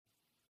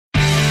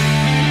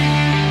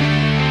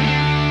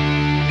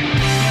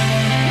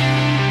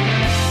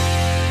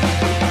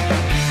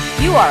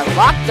You are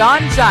Locked On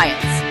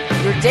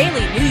Giants, your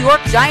daily New York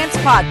Giants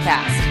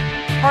podcast.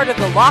 Part of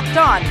the Locked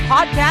On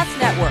Podcast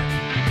Network,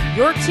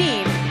 your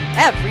team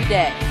every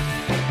day.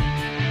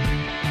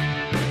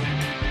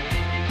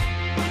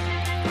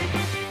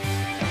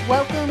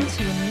 Welcome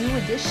to a new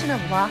edition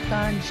of Locked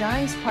On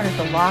Giants, part of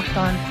the Locked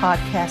On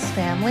Podcast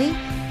family,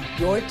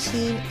 your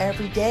team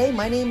every day.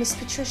 My name is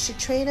Patricia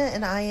Traina,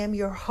 and I am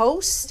your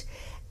host.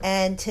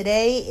 And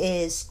today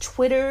is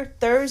Twitter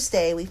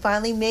Thursday. We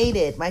finally made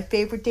it. My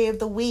favorite day of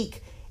the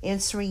week,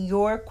 answering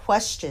your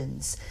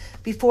questions.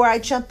 Before I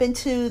jump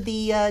into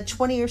the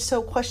 20 or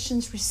so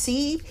questions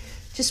received,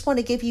 just want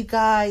to give you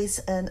guys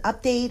an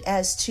update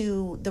as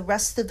to the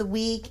rest of the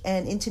week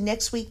and into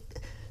next week,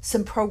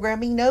 some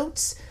programming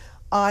notes.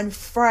 On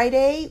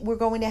Friday, we're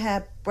going to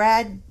have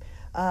Brad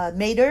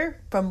Mader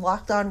from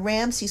Locked On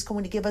Rams. He's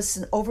going to give us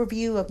an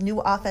overview of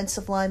new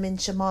offensive lineman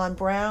Jamon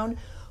Brown,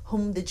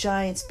 whom the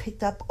Giants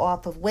picked up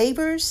off of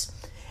waivers.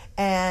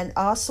 And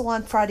also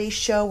on Friday's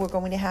show, we're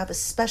going to have a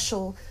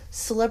special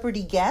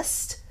celebrity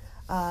guest,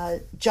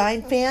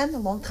 Giant fan, a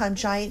longtime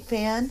Giant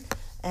fan.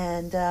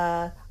 And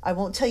I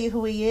won't tell you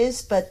who he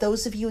is, but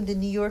those of you in the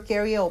New York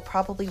area will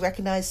probably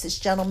recognize this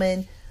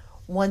gentleman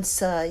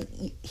once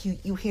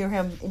you hear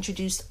him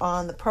introduced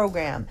on the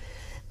program.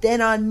 Then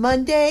on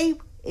Monday,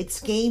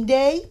 it's game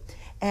day,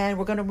 and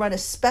we're going to run a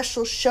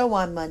special show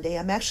on Monday.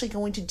 I'm actually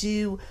going to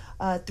do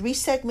 3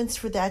 segments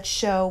for that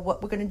show.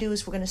 What we're going to do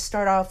is we're going to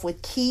start off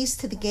with keys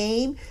to the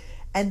game,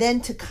 and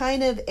then to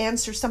kind of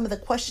answer some of the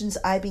questions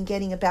I've been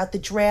getting about the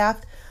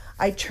draft,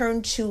 I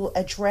turned to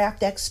a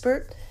draft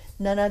expert,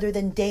 none other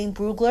than Dane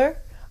Brugler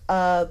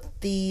of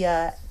the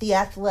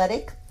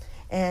Athletic.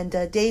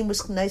 And Dane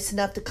was nice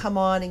enough to come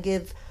on and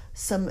give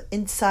some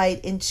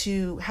insight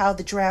into how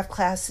the draft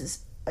class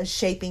is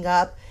shaping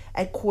up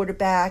at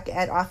quarterback,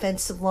 at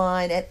offensive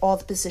line, at all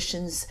the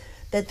positions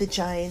that the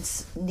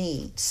Giants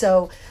need.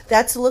 So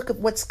that's a look at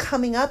what's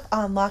coming up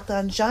on Locked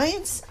On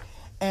Giants.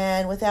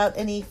 And without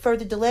any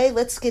further delay,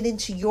 let's get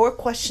into your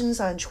questions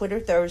on Twitter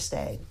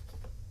Thursday.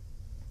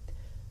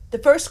 The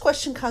first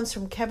question comes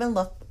from Kevin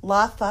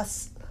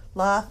Lafaso.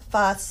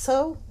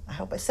 I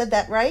hope I said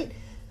that right.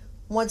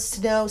 Wants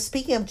to know,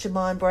 speaking of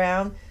Jamon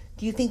Brown,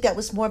 do you think that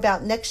was more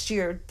about next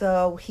year,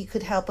 though he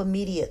could help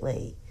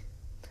immediately?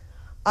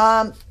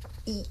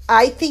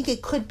 I think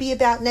it could be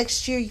about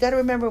next year. You got to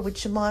remember with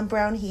Jamon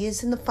Brown, he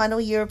is in the final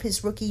year of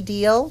his rookie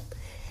deal.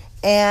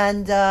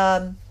 And,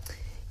 so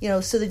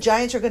the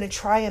Giants are going to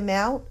try him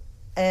out.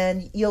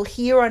 And you'll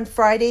hear on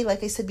Friday,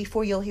 like I said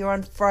before, you'll hear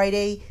on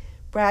Friday,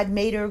 Brad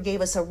Mader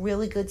gave us a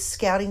really good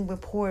scouting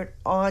report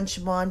on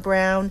Jamon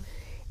Brown.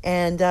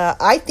 And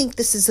I think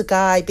this is a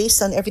guy,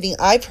 based on everything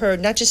I've heard,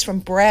 not just from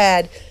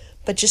Brad,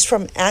 but just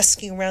from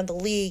asking around the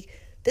league,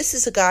 this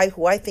is a guy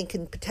who I think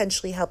can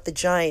potentially help the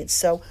Giants.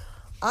 So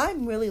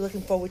I'm really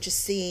looking forward to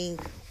seeing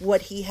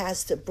what he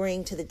has to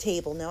bring to the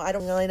table. Now, I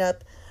don't line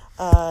up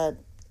on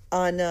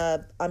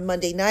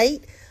Monday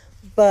night,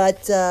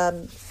 but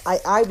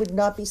I would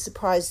not be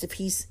surprised if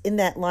he's in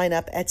that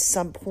lineup at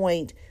some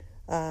point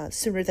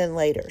sooner than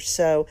later.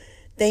 So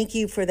thank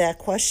you for that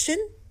question.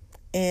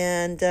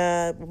 And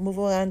we'll move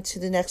on to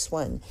the next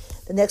one.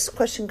 The next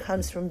question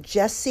comes from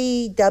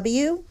Jesse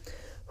W.,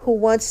 who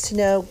wants to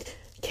know,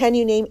 can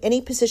you name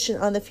any position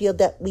on the field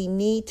that we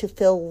need to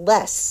fill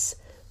less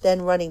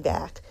than running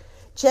back?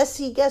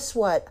 Jesse, guess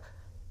what?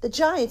 The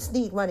Giants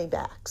need running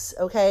backs,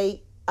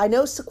 okay? I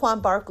know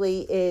Saquon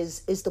Barkley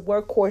is the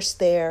workhorse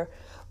there,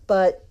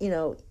 but,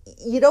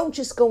 you don't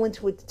just go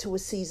into a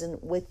season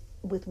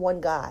with one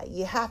guy.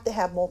 You have to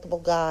have multiple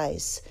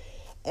guys.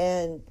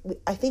 And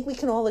I think we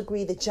can all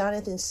agree that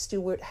Jonathan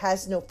Stewart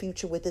has no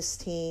future with this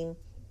team.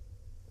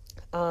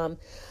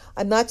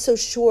 I'm not so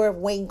sure if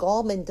Wayne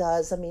Gallman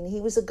does. I mean, he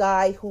was a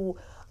guy who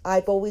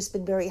I've always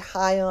been very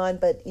high on,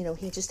 but,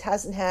 he just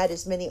hasn't had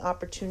as many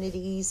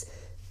opportunities,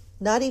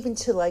 not even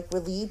to,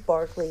 relieve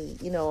Barkley,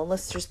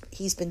 unless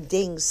he's been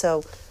dinged.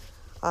 So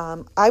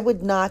I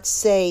would not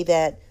say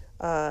that,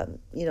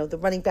 the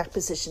running back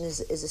position is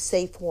a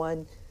safe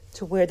one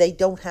to where they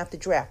don't have to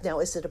draft. Now,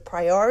 is it a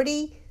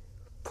priority?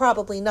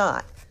 Probably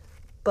not,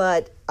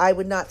 but I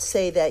would not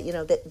say that,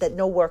 that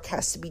no work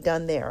has to be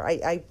done there.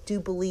 I do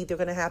believe they're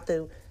going to have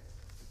to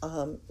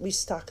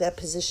restock that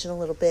position a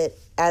little bit,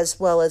 as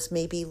well as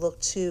maybe look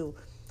to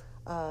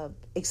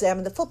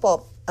examine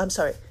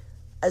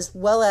as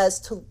well as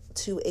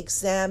to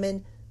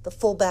examine the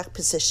fullback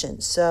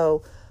position.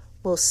 So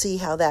we'll see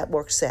how that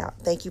works out.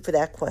 Thank you for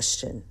that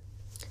question.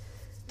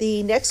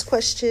 The next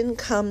question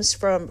comes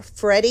from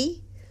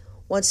Freddie.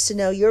 Wants to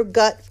know your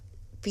gut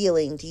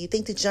feeling. Do you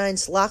think the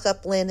Giants lock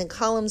up Landon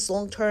Collins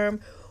long term,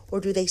 or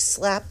do they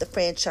slap the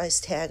franchise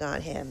tag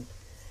on him?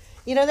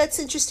 That's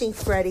interesting,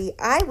 Freddie.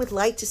 I would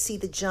like to see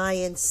the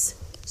Giants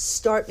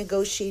start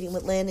negotiating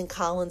with Landon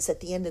Collins at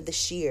the end of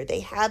this year.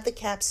 They have the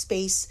cap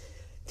space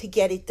to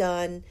get it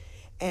done.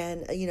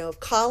 And, if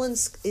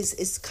Collins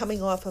is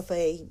coming off of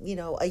a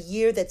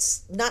year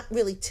that's not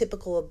really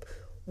typical of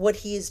what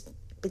he has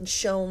been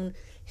shown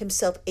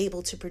himself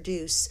able to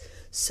produce.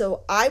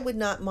 So I would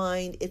not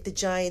mind if the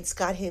Giants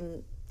got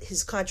him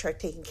his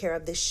contract taken care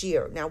of this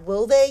year. Now,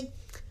 will they?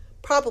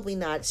 Probably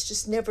not. It's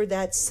just never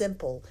that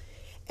simple.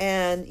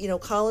 And,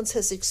 Collins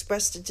has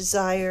expressed a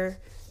desire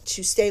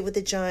to stay with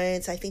the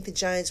Giants. I think the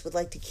Giants would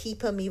like to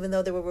keep him, even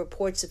though there were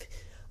reports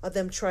of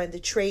them trying to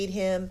trade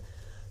him.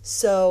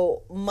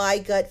 So my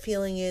gut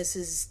feeling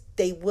is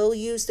they will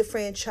use the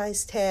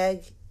franchise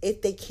tag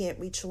if they can't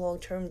reach a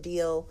long-term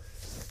deal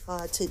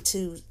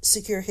to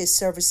secure his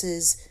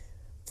services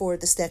for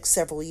this next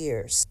several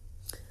years.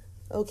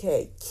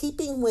 Okay,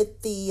 keeping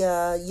with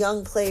the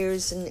young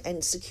players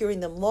and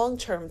securing them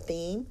long-term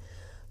theme,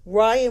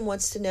 Ryan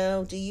wants to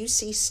know, do you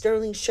see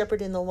Sterling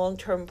Shepard in the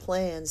long-term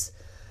plans?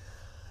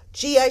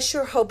 Gee, I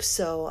sure hope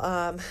so.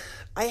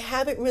 I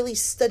haven't really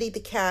studied the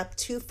cap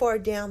too far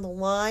down the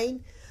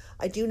line.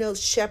 I do know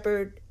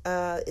Shepard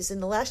is in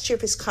the last year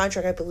of his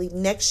contract, I believe,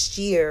 next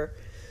year.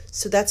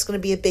 So that's going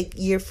to be a big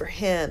year for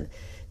him.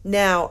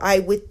 Now, I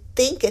would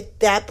think at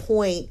that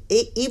point,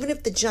 even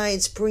if the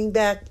Giants bring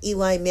back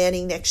Eli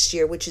Manning next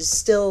year, which is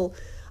still,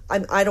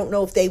 I don't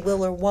know if they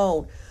will or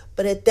won't,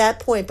 but at that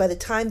point, by the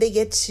time they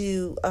get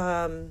to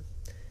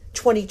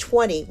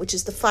 2020, which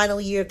is the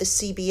final year of the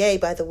CBA,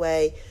 by the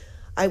way,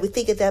 I would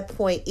think at that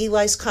point,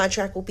 Eli's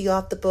contract will be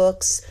off the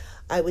books.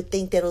 I would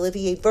think that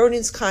Olivier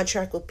Vernon's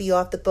contract will be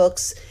off the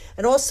books.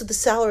 And also the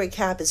salary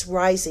cap is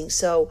rising.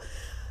 So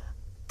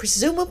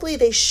presumably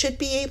they should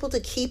be able to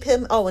keep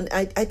him. Oh, and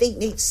I think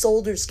Nate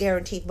Solder's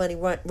guaranteed money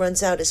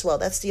runs out as well.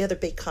 That's the other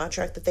big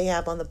contract that they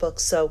have on the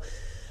books. So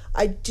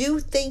I do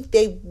think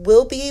they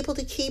will be able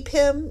to keep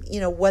him.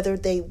 Whether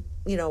they,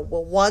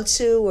 will want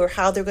to or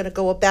how they're going to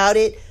go about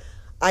it,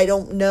 I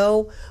don't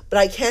know. But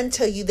I can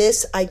tell you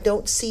this, I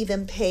don't see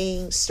them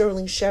paying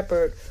Sterling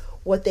Shepard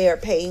what they are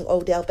paying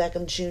Odell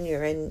Beckham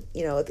Jr. And,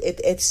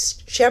 if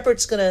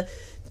Shepard's going to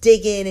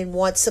dig in and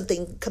want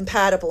something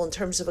compatible in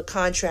terms of a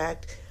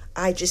contract,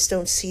 I just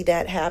don't see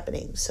that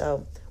happening.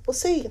 So we'll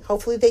see.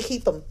 Hopefully they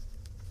keep him.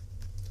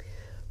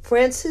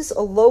 Francis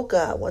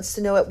Aloka wants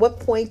to know, at what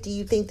point do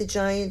you think the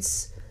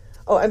Giants...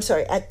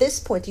 at this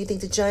point, do you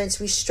think the Giants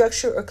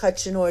restructure or cut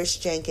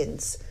Janoris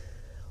Jenkins?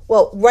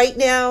 Well, right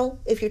now,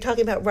 if you're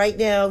talking about right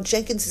now,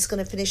 Jenkins is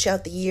going to finish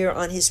out the year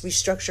on his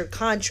restructured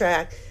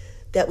contract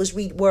that was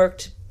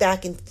reworked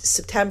back in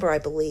September, I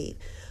believe.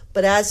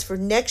 But as for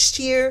next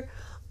year,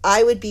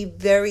 I would be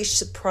very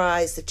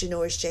surprised if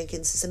Janoris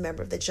Jenkins is a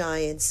member of the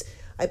Giants.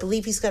 I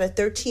believe he's got a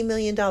 $13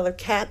 million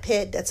cap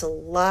hit. That's a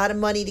lot of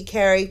money to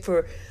carry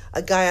for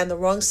a guy on the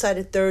wrong side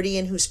of 30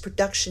 and whose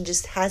production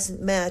just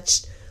hasn't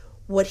matched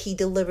what he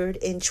delivered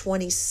in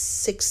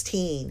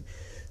 2016.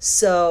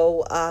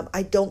 So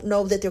I don't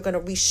know that they're going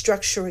to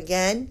restructure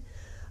again.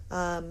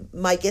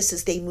 My guess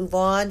is they move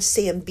on.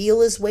 Sam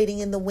Beal is waiting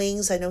in the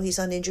wings. I know he's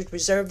on injured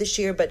reserve this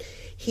year, but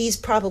he's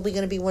probably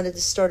going to be one of the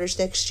starters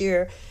next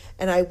year.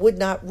 And I would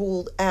not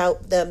rule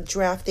out them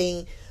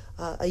drafting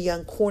a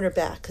young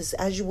cornerback, because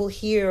as you will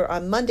hear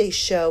on Monday's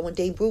show when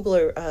Dave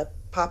Brugler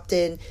popped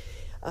in,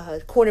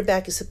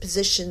 cornerback is a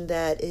position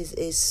that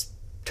is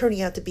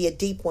turning out to be a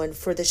deep one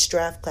for this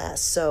draft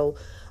class. So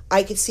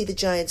I could see the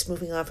Giants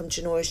moving on from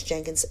Janoris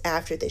Jenkins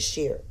after this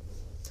year.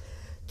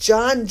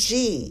 John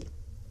G.,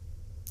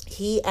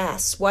 he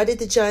asks, why did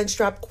the Giants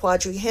drop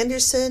Quadri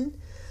Henderson?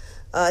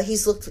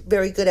 He's looked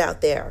very good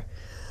out there.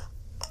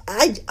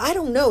 I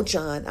don't know,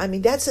 John. I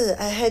mean, that's a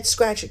head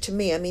scratcher to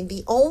me. I mean,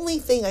 the only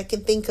thing I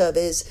can think of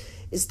is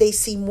they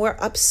see more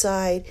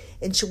upside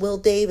in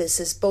Jawill Davis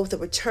as both a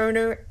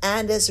returner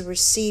and as a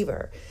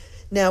receiver.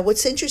 Now,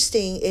 what's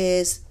interesting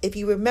is, if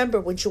you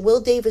remember, when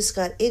Jawill Davis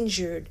got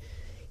injured,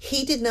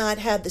 he did not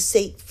have the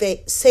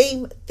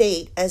same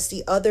fate as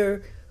the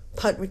other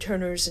punt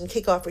returners and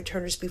kickoff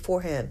returners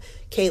before him.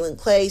 Kalen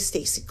Clay,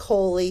 Stacy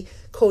Coley,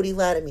 Cody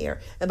Latimer.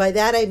 And by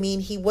that I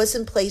mean he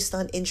wasn't placed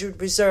on injured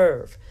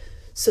reserve.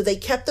 So they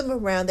kept him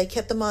around. They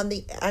kept him on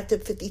the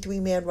active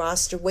 53-man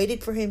roster,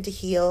 waited for him to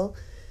heal,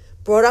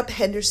 brought up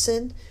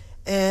Henderson,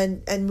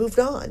 and moved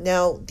on.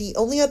 Now, the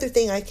only other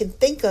thing I can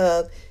think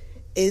of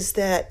is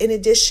that in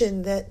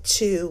addition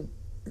to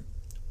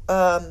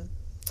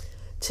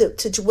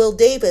Jawill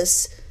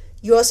Davis,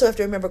 you also have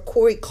to remember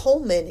Corey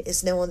Coleman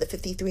is now on the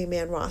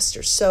 53-man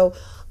roster. So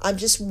I'm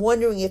just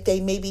wondering if they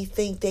maybe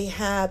think they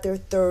have their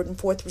third and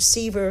fourth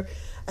receiver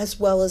as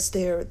well as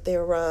their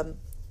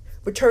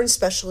return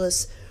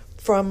specialists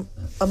from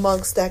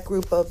amongst that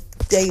group of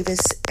Davis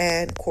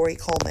and Corey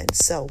Coleman.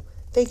 So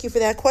thank you for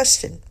that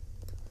question.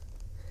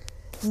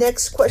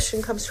 Next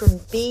question comes from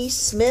B.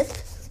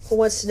 Smith, who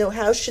wants to know,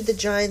 how should the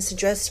Giants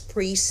address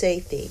free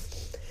safety?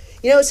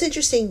 It's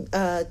interesting,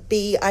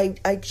 B.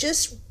 I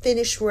just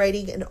finished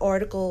writing an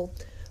article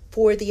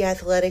for The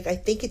Athletic. I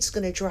think it's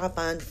going to drop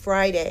on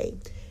Friday.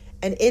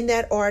 And in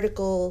that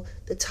article,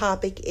 the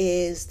topic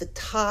is the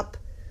top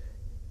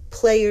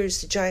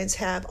players the Giants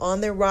have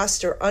on their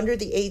roster under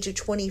the age of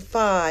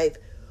 25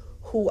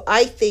 who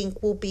I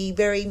think will be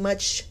very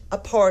much a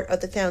part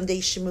of the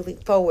foundation moving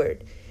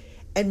forward.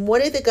 And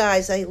one of the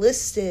guys I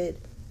listed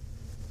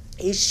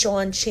is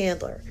Sean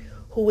Chandler,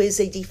 who is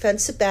a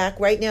defensive back.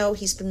 Right now,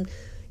 he's been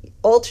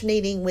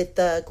alternating with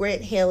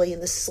Grant Haley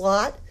in the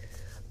slot.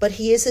 but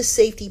he is a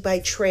safety by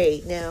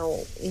trade. Now,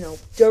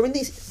 during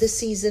the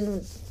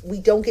season, we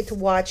don't get to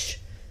watch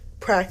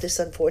practice,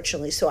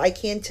 unfortunately, so I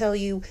can't tell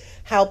you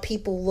how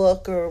people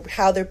look or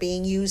how they're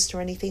being used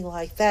or anything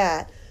like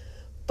that.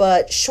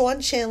 But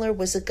Sean Chandler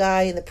was a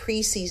guy in the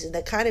preseason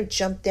that kind of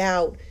jumped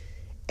out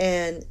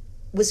and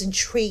was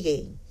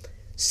intriguing.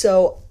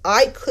 So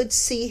I could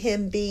see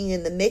him being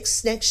in the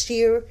mix next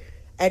year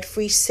at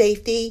free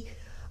safety.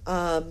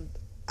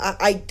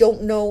 I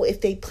don't know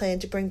if they plan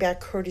to bring back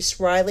Curtis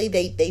Riley.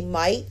 They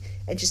might,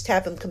 and just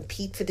have him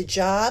compete for the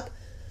job.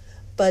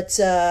 But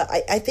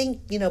I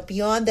think,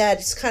 beyond that,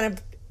 it's kind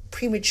of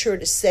premature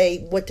to say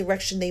what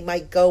direction they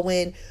might go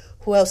in,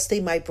 who else they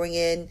might bring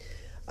in.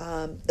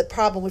 The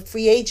problem with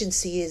free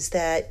agency is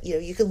that,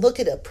 you can look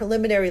at a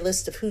preliminary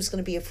list of who's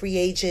going to be a free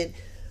agent,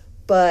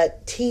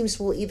 but teams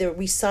will either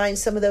re-sign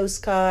some of those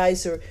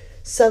guys, or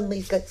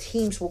suddenly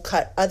teams will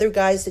cut other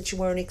guys that you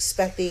weren't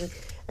expecting,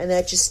 and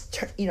that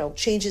just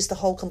changes the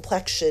whole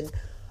complexion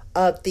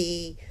of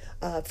the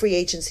free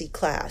agency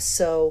class.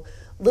 So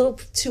a little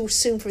too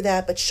soon for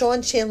that, but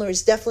Sean Chandler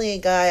is definitely a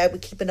guy I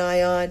would keep an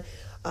eye on.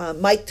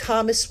 Mike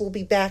Thomas will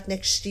be back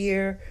next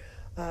year.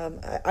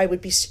 I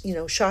would be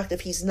shocked if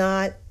he's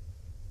not.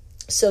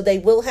 So they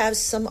will have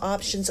some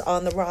options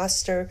on the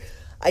roster.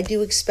 I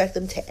do expect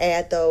them to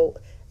add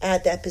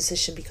that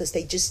position, because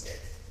they just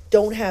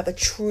don't have a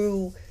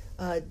true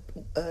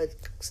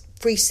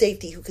free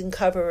safety who can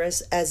cover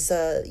as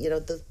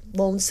the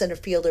lone center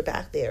fielder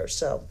back there.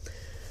 So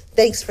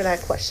thanks for that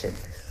question.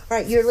 All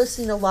right, you're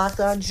listening to Locked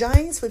On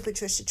Giants with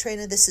Patricia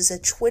Traina. This is a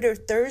Twitter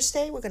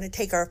Thursday. We're going to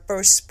take our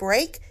first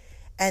break,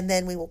 and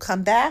then we will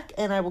come back,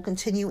 and I will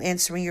continue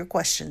answering your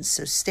questions.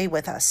 So stay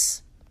with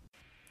us.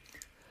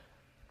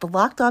 The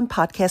Locked On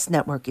Podcast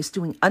Network is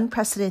doing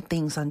unprecedented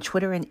things on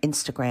Twitter and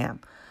Instagram.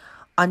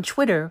 On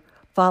Twitter,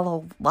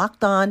 follow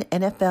Locked On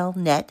NFL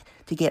Net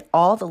to get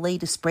all the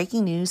latest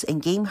breaking news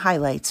and game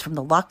highlights from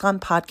the Locked On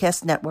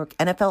Podcast Network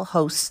NFL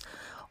hosts,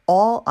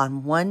 all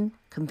on one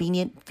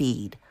convenient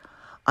feed.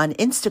 On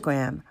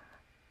Instagram,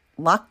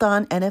 Locked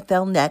On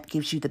NFL Net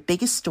gives you the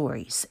biggest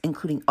stories,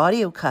 including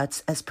audio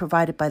cuts as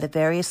provided by the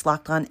various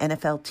Locked On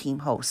NFL team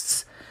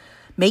hosts.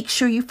 Make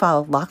sure you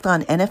follow Locked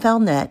On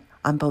NFL Net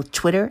on both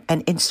Twitter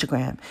and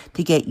Instagram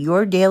to get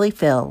your daily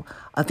fill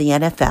of the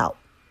NFL.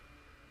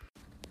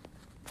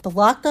 The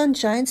Locked On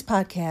Giants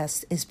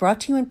podcast is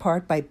brought to you in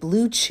part by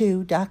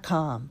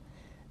BlueChew.com.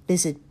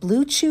 Visit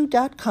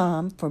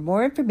BlueChew.com for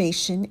more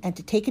information and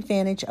to take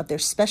advantage of their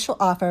special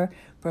offer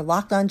for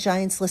Locked On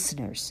Giants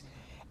listeners.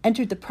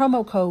 Enter the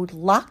promo code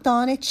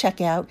LOCKEDON at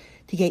checkout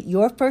to get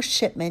your first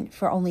shipment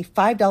for only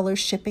 $5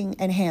 shipping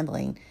and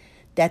handling.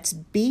 That's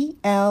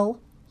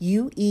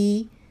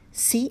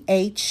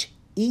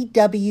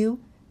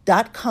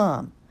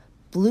BlueChew.com.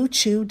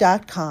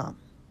 BlueChew.com.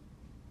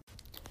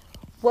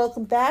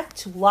 Welcome back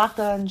to Locked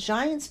On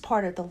Giants,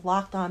 part of the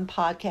Locked On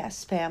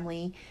podcast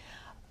family,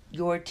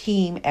 your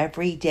team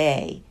every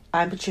day.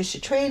 I'm Patricia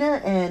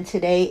Traina, and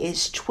today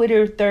is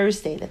Twitter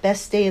Thursday, the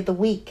best day of the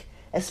week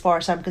as far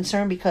as I'm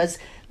concerned, because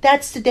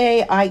that's the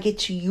day I get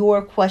to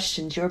your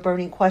questions, your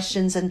burning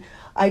questions. And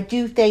I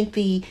do thank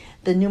the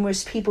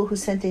numerous people who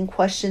sent in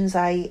questions.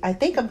 I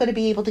think I'm going to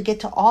be able to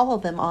get to all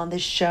of them on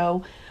this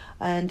show.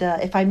 And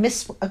if I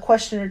miss a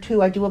question or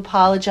two, I do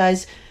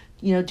apologize.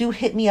 Do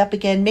hit me up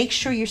again. Make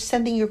sure you're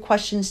sending your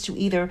questions to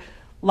either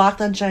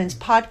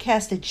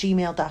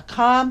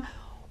lockedongiantspodcast@gmail.com,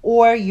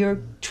 or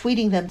you're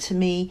tweeting them to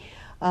me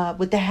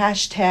with the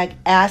hashtag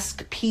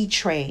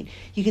AskPTrain.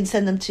 You can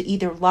send them to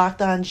either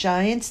Locked On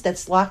Giants,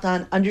 that's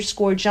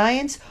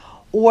Locked_Giants,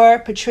 or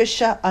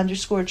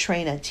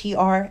Patricia_Traina,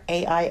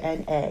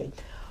 Traina.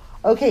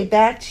 Okay,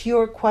 back to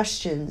your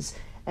questions.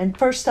 And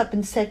first up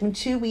in segment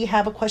 2, we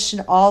have a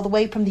question all the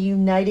way from the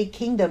United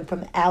Kingdom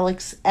from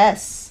Alex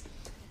S.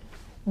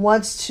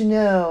 Wants to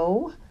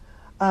know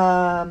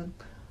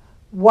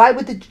why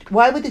would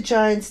the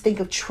Giants think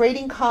of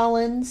trading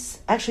Collins?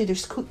 Actually,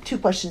 there's two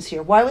questions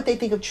here. Why would they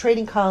think of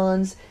trading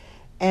Collins?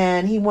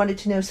 And he wanted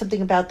to know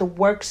something about the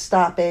work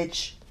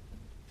stoppage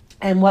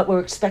and what we're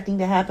expecting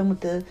to happen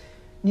with the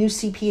new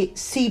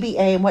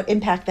CBA and what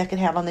impact that could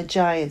have on the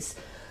Giants.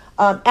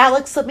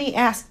 Alex, let me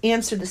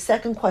answer the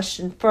second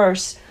question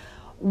first.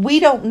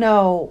 We don't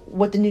know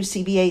what the new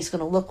CBA is going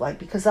to look like,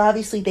 because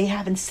obviously they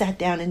haven't sat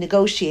down and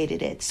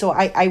negotiated it. So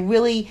I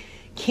really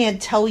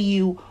can't tell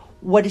you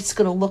what it's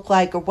going to look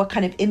like or what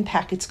kind of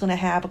impact it's going to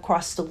have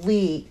across the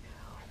league.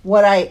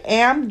 What I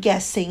am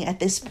guessing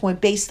at this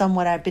point, based on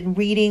what I've been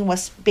reading,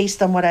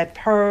 based on what I've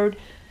heard,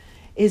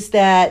 is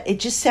that it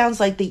just sounds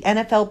like the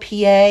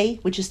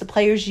NFLPA, which is the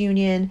Players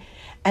Union,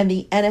 and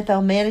the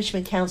NFL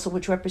Management Council,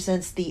 which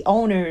represents the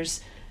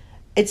owners,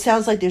 it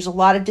sounds like there's a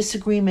lot of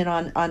disagreement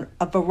on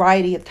a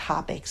variety of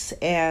topics.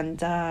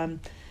 And,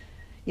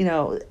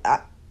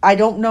 I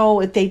don't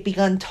know if they've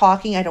begun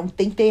talking. I don't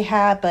think they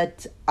have,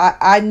 but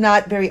I'm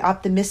not very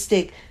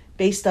optimistic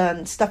based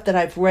on stuff that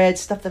I've read,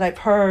 stuff that I've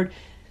heard,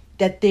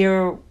 that they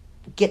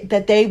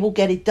will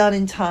get it done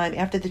in time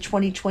after the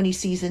 2020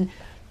 season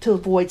to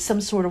avoid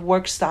some sort of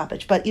work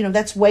stoppage. But,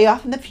 that's way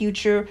off in the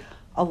future.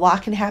 A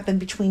lot can happen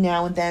between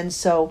now and then.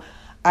 So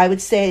I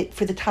would say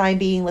for the time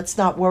being, let's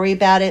not worry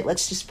about it.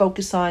 Let's just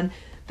focus on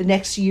the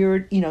next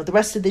year, the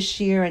rest of this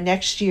year and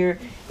next year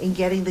in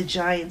getting the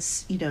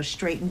Giants,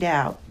 straightened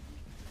out.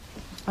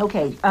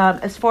 Okay,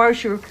 as far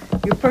as your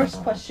first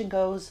question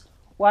goes,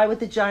 why would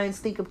the Giants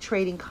think of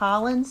trading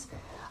Collins?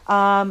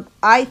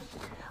 I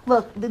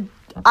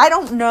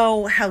don't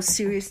know how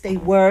serious they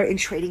were in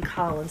trading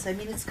Collins. I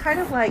mean, it's kind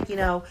of like,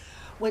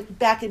 when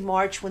back in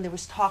March when there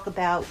was talk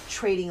about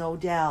trading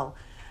Odell.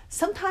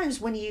 Sometimes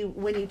when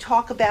you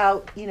talk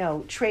about,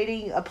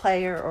 trading a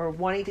player or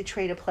wanting to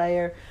trade a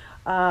player,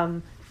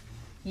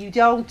 you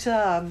don't,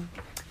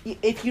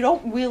 if you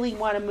don't really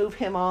want to move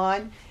him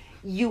on,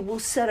 you will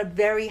set a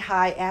very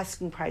high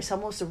asking price,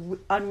 almost an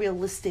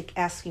unrealistic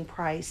asking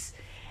price.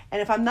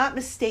 And if I'm not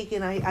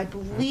mistaken, I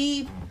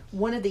believe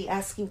one of the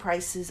asking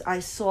prices I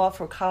saw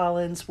for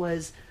Collins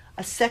was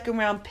a second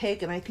round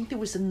pick, and I think there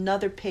was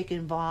another pick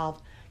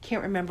involved.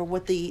 Can't remember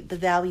what the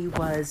value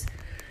was.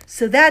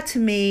 So that to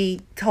me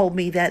told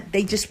me that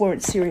they just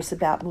weren't serious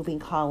about moving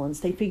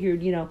Collins. They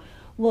figured,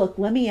 look,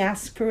 let me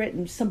ask for it,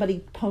 and if somebody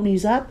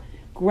ponies up,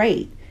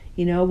 great.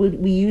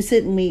 We use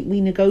it and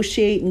we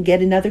negotiate and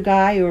get another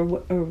guy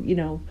or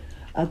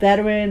a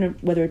veteran, or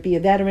whether it be a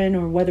veteran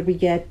or whether we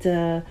get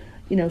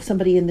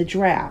somebody in the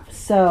draft.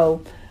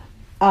 So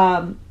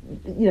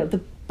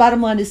the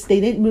bottom line is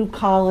they didn't move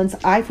Collins.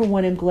 I for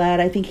one am glad.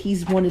 I think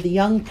he's one of the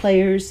young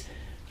players,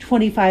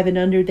 25 and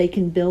under, they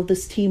can build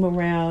this team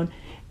around,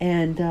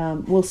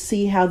 and we'll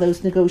see how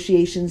those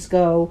negotiations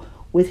go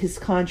with his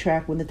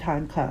contract when the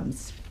time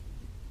comes.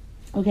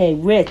 Okay,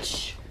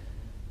 Rich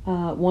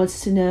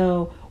wants to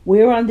know,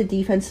 where on the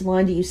defensive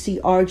line do you see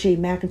R.J.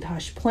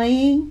 McIntosh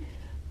playing?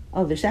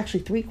 Oh, there's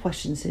actually three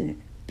questions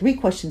in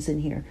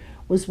here.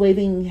 Was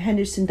waiving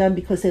Henderson done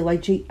because they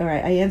like All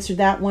right, I answered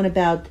that one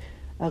about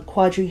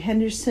Quadri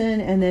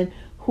Henderson, and then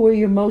who are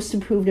your most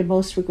improved and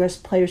most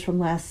regressed players from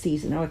last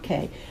season?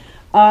 Okay.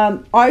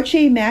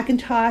 R.J.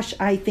 McIntosh,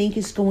 I think,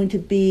 is going to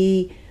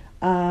be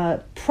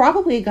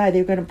probably a guy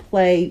they're going to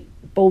play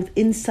both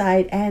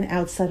inside and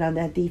outside on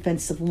that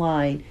defensive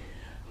line.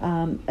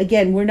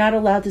 Again, we're not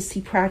allowed to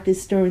see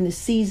practice during the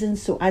season,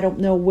 so I don't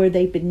know where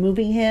they've been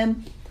moving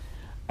him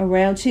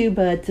around to,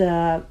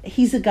 but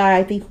he's a guy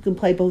I think who can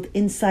play both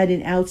inside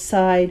and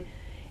outside,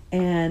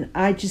 and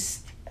I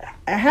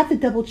have to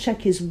double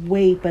check his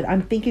weight, but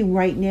I'm thinking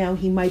right now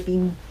he might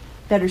be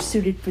better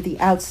suited for the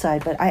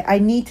outside, but I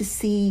need to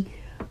see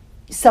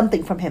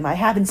something from him. I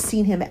haven't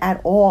seen him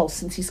at all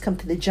since he's come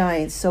to the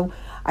Giants, so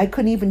I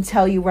couldn't even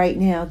tell you right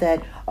now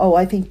that,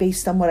 I think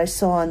based on what I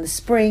saw in the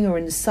spring or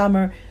in the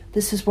summer,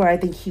 this is where I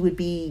think he would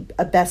be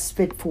a best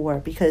fit for,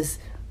 because,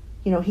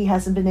 he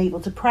hasn't been able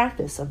to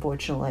practice,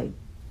 unfortunately.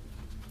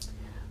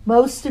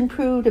 Most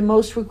improved and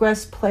most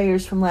regressed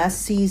players from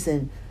last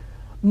season.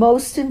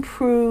 Most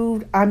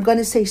improved, I'm going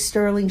to say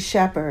Sterling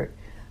Shepard.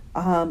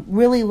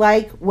 Really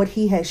like what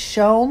he has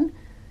shown.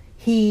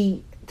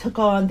 He took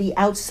on the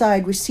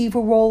outside receiver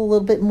role a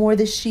little bit more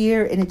this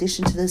year in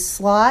addition to the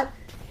slot.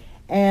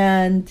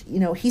 And,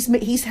 he's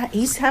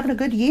having a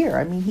good year.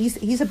 I mean,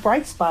 he's a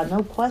bright spot,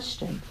 no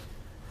question.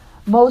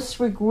 Most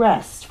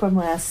regressed from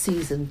last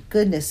season.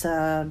 Goodness.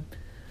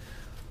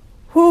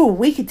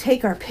 We could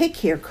take our pick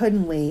here,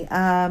 couldn't we?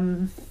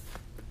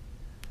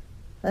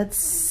 Let's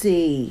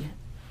see.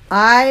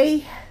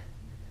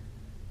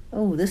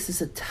 This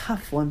is a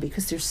tough one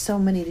because there's so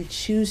many to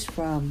choose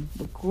from.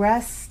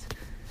 Regressed.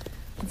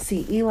 Let's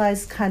see.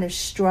 Eli's kind of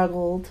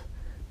struggled.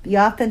 The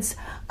offense,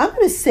 I'm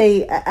going to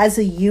say as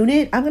a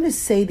unit, I'm going to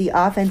say the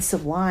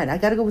offensive line. I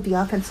got to go with the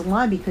offensive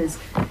line because,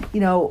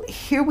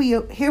 here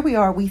we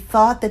are. We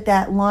thought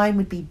that line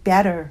would be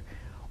better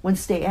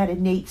once they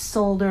added Nate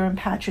Solder and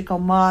Patrick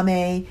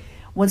Omameh,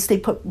 once they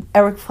put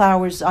Eric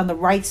Flowers on the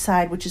right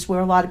side, which is where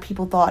a lot of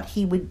people thought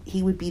he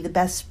would be the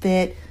best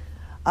fit.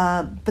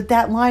 But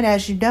that line,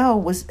 as you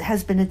know,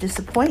 has been a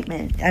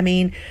disappointment. I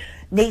mean,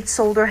 Nate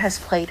Solder has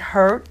played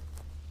hurt.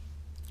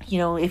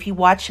 If you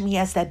watch him, he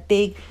has that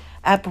big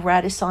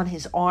apparatus on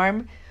his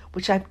arm,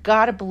 which I've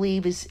got to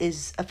believe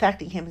is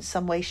affecting him in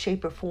some way,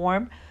 shape, or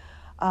form.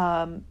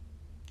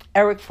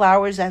 Eric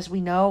Flowers, as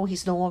we know,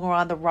 he's no longer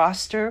on the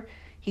roster.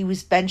 He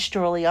was benched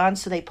early on,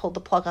 so they pulled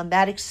the plug on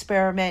that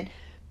experiment.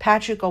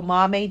 Patrick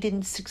Omameh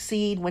didn't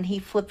succeed when he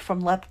flipped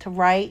from left to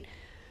right.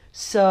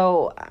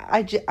 So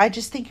I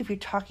just think if you're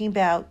talking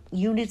about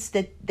units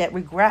that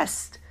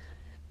regressed,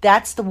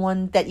 that's the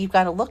one that you've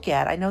got to look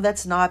at. I know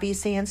that's an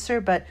obvious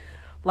answer, but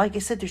like I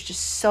said, there's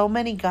just so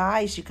many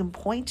guys you can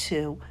point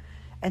to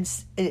and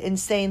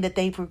saying that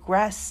they've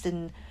regressed.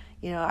 And,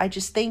 I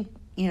just think,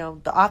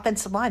 the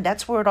offensive line,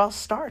 that's where it all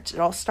starts. It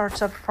all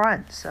starts up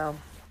front. So,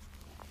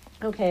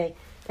 okay,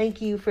 thank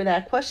you for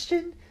that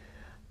question.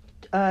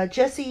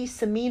 Jesse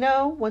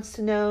Semino wants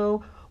to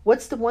know,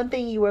 what's the one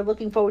thing you are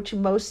looking forward to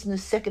most in the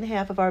second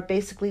half of our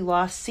basically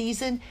lost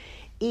season?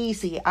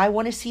 Easy. I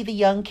want to see the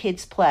young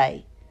kids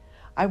play.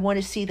 I want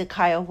to see the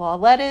Kyle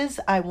Laulettas.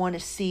 I want to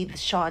see the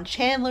Sean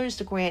Chandlers,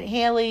 the Grant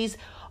Haleys,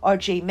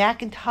 R.J.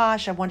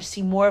 McIntosh. I want to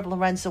see more of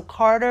Lorenzo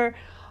Carter.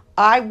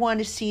 I want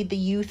to see the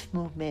youth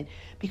movement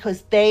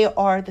because they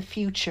are the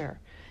future.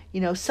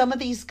 Some of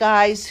these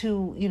guys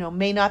who,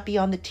 may not be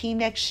on the team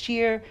next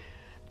year,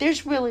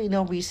 there's really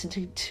no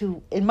reason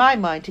to in my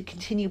mind, to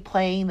continue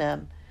playing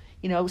them.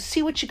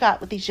 See what you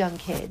got with these young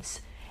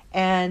kids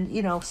and,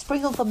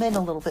 sprinkle them in a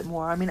little bit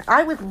more. I mean,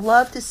 I would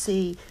love to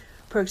see,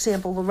 for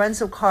example,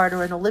 Lorenzo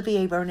Carter and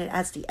Olivier Vernon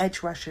as the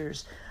edge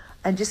rushers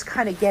and just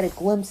kind of get a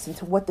glimpse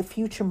into what the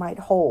future might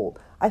hold.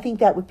 I think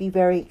that would be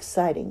very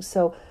exciting.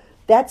 So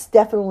that's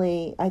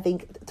definitely, I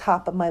think,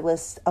 top of my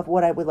list of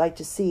what I would like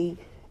to see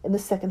in the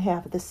second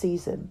half of the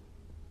season.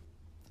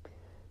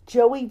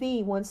 Joey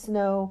V wants to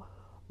know,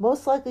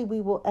 most likely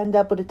we will end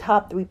up with a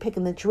top 3 pick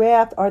in the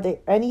draft. Are there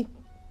any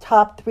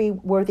top 3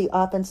 worthy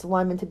offensive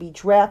linemen to be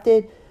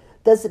drafted?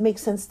 Does it make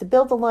sense to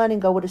build a line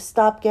and go with a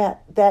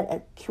stopgap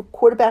at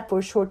quarterback for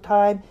a short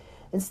time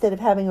instead of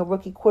having a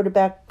rookie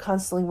quarterback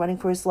constantly running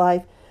for his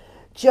life?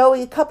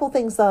 Joey, a couple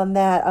things on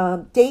that.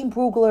 Dane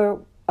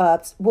Brugler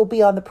will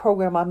be on the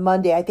program on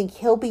Monday. I think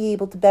he'll be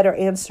able to better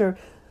answer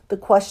the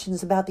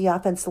questions about the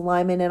offensive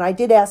lineman. And I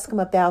did ask him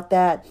about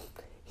that.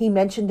 He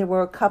mentioned there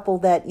were a couple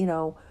that,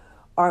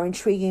 are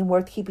intriguing,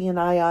 worth keeping an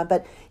eye on.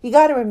 But you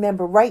got to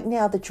remember, right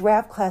now, the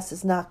draft class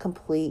is not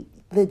complete.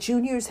 The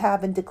juniors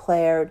haven't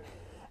declared.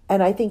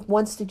 And I think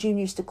once the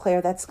juniors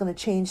declare, that's going to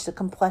change the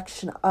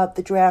complexion of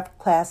the draft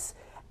class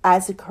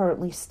as it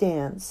currently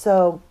stands.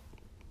 So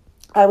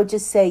I would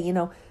just say,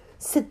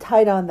 sit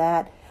tight on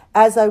that,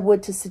 as I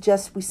would to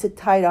suggest we sit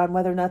tight on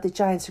whether or not the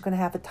Giants are going to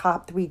have a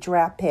top 3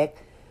 draft pick,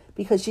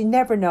 because you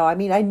never know. I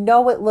mean, I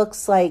know it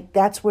looks like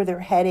that's where they're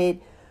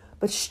headed,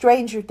 but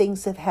stranger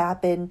things have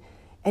happened,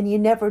 and you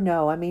never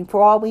know. I mean,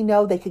 for all we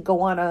know, they could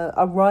go on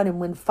a run and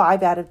win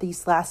 5 out of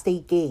these last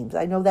 8 games.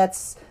 I know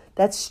that's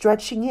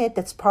stretching it.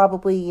 That's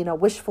probably,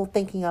 wishful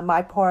thinking on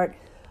my part,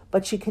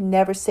 but you can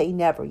never say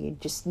never. You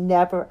just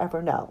never,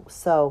 ever know.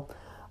 So,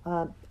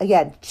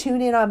 again,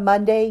 tune in on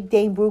Monday.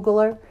 Dane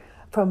Brugler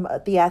from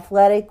The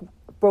Athletic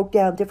broke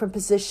down different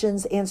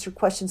positions, answered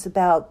questions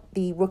about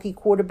the rookie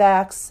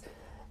quarterbacks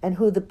and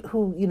who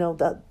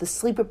the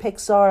sleeper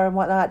picks are and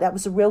whatnot. That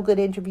was a real good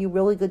interview,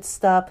 really good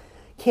stuff.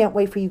 Can't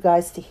wait for you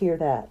guys to hear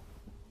that.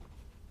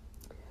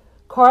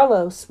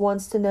 Carlos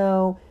wants to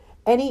know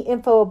any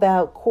info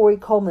about Corey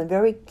Coleman.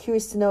 Very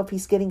curious to know if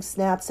he's getting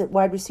snaps at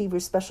wide receiver,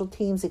 special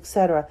teams,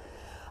 etc.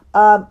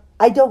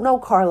 I don't know,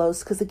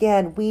 Carlos, because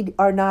again, we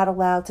are not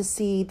allowed to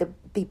see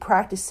the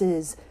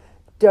practices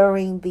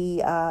during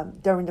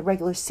the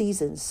regular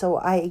season. So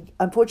I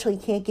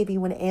unfortunately can't give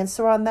you an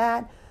answer on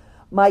that.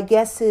 My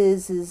guess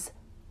is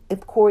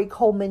if Corey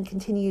Coleman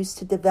continues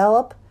to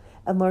develop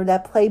and learn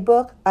that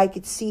playbook, I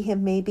could see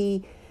him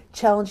maybe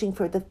challenging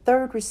for the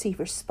 3rd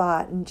receiver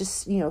spot and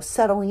just,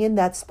 settling in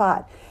that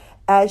spot.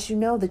 As you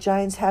know, the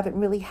Giants haven't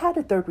really had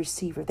a 3rd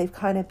receiver. They've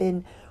kind of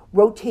been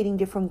rotating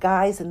different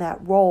guys in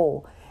that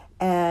role.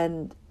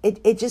 And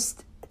it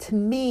just, to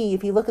me,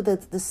 if you look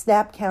at the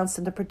snap counts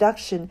and the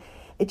production,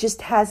 it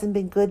just hasn't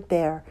been good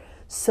there.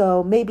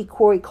 So maybe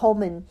Corey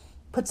Coleman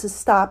puts a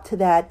stop to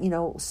that,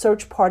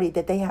 search party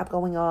that they have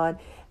going on,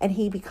 and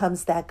he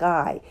becomes that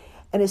guy.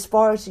 And as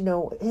far as,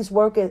 his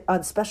work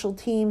on special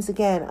teams,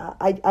 again,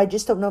 I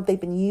just don't know if they've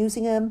been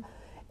using him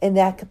in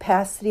that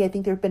capacity. I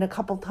think there have been a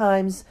couple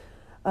times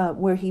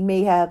where he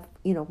may have,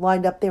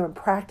 lined up there in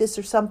practice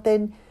or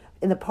something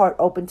in the part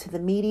open to the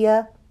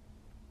media.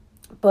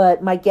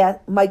 But my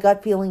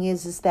gut feeling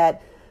is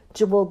that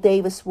Jabril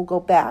Davis will go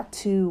back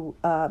to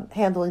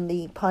handling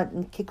the punt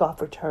and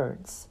kickoff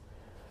returns.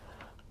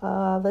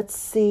 Let's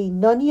see.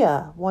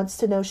 Nunya wants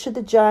to know, should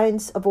the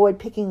Giants avoid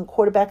picking a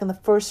quarterback in the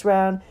 1st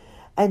round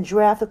and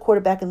draft a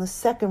quarterback in the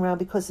 2nd round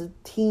because of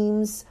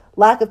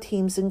lack of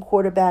teams in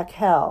quarterback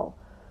hell?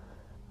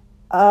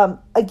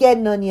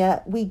 Again,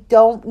 Nunya, we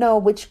don't know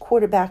which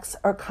quarterbacks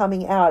are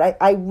coming out.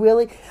 I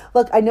really,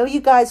 look, I know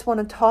you guys want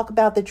to talk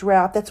about the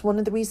draft. That's one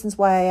of the reasons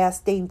why I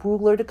asked Dane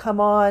Brugler to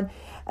come on,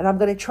 and I'm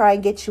going to try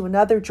and get you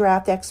another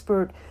draft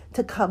expert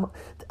to come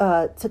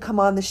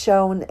on the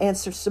show and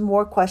answer some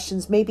more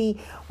questions. Maybe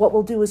what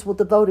we'll do is we'll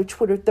devote a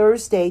Twitter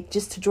Thursday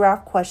just to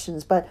draft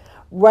questions. But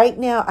right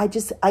now,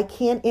 I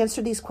can't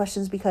answer these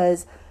questions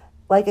because,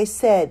 like I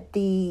said,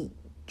 the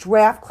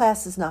draft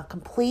class is not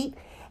complete.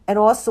 And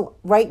also,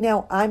 right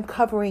now, I'm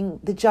covering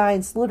the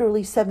Giants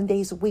literally 7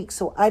 days a week,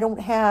 so I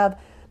don't have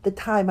the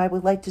time I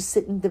would like to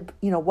sit and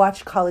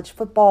watch college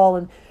football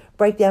and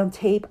break down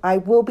tape. I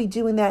will be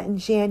doing that in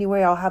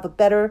January. I'll have a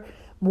better,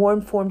 more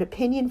informed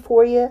opinion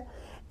for you,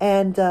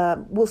 and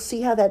we'll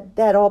see how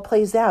that all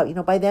plays out.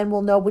 By then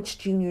we'll know which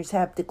juniors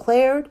have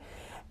declared,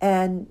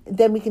 and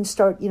then we can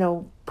start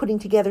putting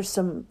together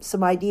some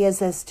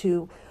ideas as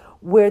to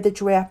where the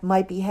draft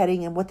might be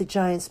heading and what the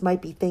Giants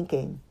might be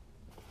thinking.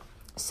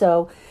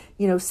 So,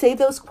 save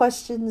those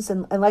questions.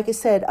 And like I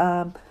said,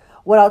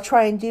 what I'll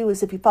try and do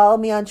is if you follow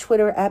me on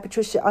Twitter at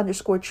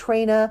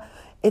Patricia_Traina,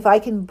 if I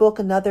can book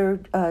another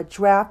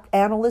draft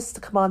analyst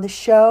to come on the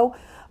show,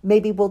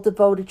 maybe we'll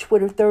devote a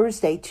Twitter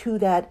Thursday to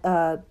that,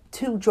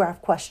 to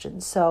draft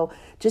questions. So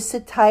just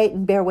sit tight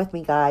and bear with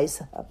me,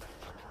 guys.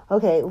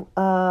 Okay.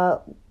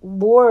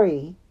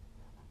 Lori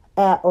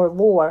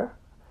Lore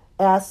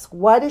asks,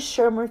 why does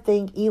Shermer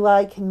think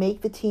Eli can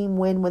make the team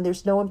win when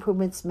there's no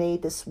improvements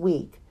made this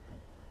week?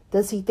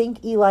 Does he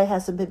think Eli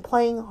hasn't been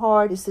playing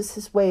hard? Is this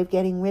his way of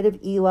getting rid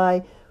of Eli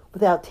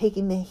without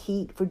taking the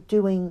heat for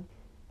doing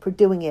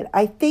it?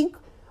 I think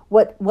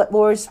what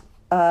Laura's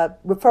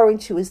referring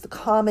to is the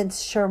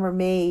comments Shermer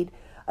made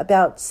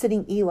about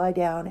sitting Eli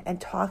down and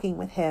talking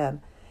with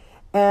him.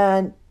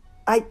 And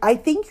I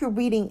think you're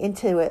reading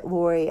into it,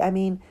 Lori. I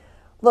mean,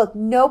 look,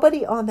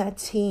 nobody on that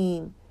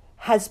team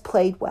has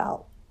played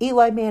well,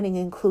 Eli Manning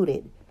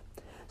included.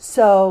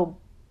 So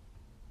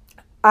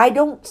I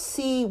don't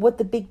see what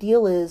the big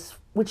deal is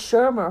with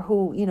Shermer,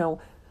 who,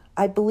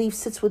 I believe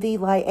sits with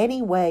Eli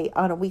anyway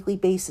on a weekly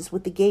basis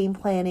with the game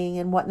planning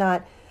and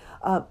whatnot.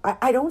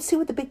 I don't see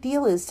what the big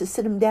deal is to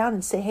sit him down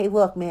and say, hey,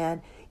 look,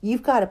 man,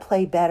 you've got to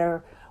play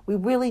better. We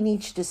really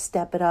need you to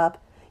step it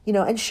up.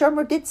 And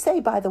Shermer did say,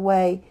 by the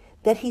way,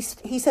 that he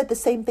said the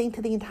same thing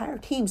to the entire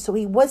team. So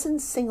he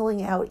wasn't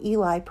singling out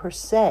Eli per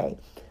se.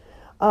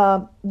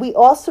 We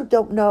also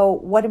don't know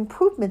what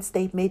improvements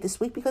they've made this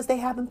week because they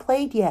haven't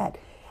played yet.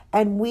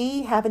 And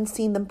we haven't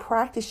seen them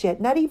practice yet.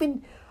 Not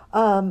even,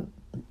 in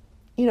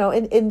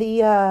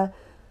the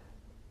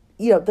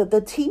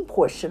team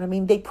portion. I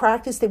mean, they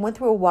practiced. They went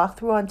through a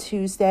walkthrough on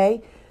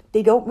Tuesday.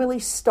 They don't really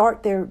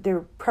start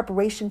their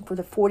preparation for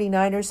the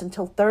 49ers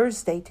until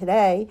Thursday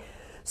today.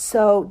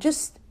 So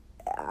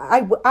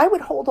I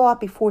would hold off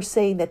before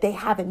saying that they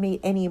haven't made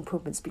any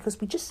improvements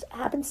because we just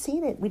haven't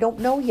seen it. We don't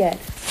know yet.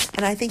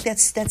 And I think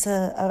that's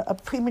a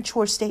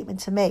premature statement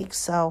to make.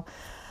 So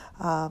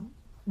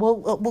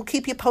we'll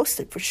keep you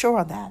posted for sure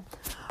on that.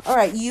 All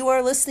right, you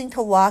are listening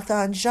to Locked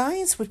On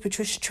Giants with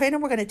Patricia Traynor.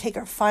 We're going to take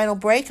our final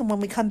break, and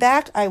when we come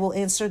back, I will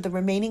answer the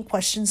remaining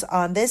questions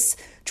on this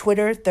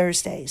Twitter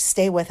Thursday.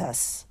 Stay with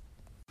us.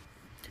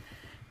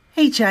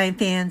 Hey, Giant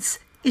fans.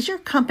 Is your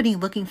company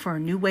looking for a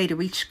new way to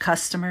reach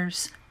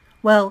customers?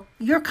 Well,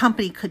 your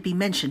company could be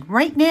mentioned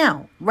right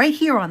now, right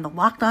here on the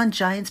Locked On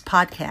Giants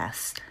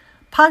podcast.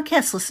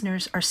 Podcast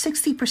listeners are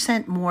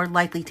 60% more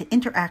likely to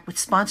interact with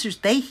sponsors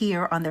they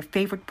hear on their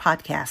favorite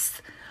podcasts.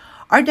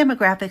 Our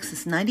demographics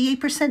is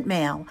 98%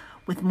 male,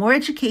 with more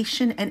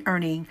education and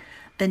earning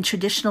than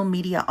traditional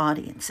media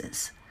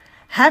audiences.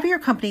 Have your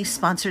company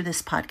sponsor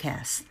this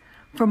podcast.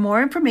 For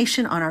more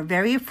information on our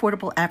very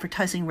affordable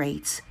advertising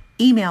rates,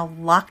 email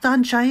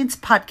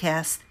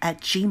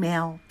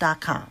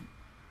lockedongiantspodcast@gmail.com.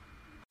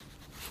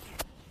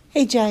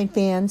 Hey, Giant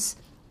fans,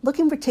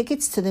 looking for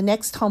tickets to the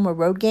next home or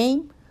road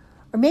game?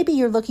 Or maybe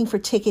you're looking for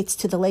tickets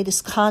to the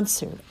latest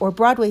concert or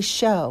Broadway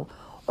show,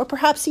 or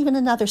perhaps even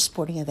another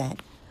sporting event.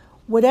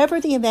 Whatever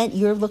the event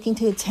you're looking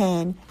to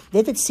attend,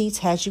 Vivid Seats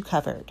has you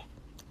covered.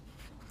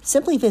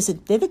 Simply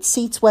visit Vivid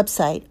Seats'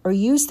 website or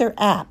use their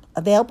app,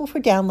 available for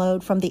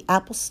download from the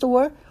Apple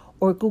Store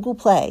or Google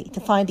Play, to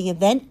find the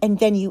event and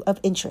venue of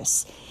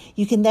interest.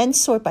 You can then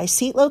sort by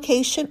seat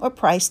location or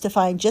price to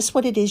find just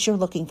what it is you're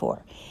looking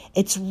for.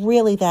 It's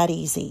really that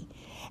easy.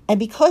 And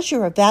because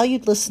you're a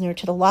valued listener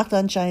to the Locked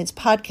On Giants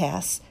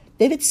podcast,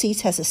 Vivid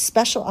Seats has a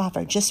special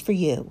offer just for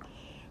you.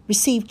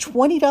 Receive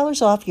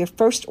 $20 off your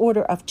first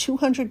order of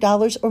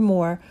 $200 or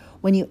more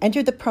when you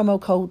enter the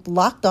promo code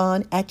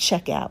LOCKEDON at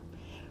checkout.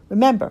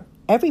 Remember,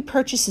 every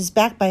purchase is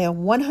backed by a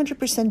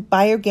 100%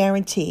 buyer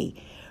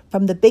guarantee.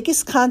 From the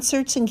biggest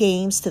concerts and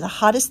games to the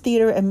hottest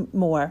theater and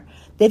more,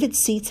 Vivid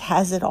Seats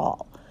has it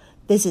all.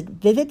 Visit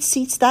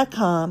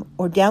vividseats.com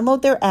or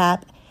download their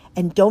app,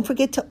 and don't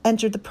forget to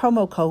enter the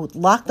promo code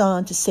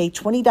LOCKEDON to save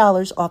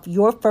 $20 off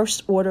your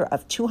first order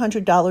of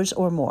 $200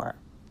 or more.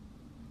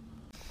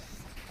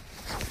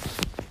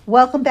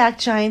 Welcome back,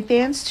 Giant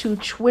fans, to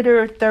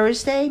Twitter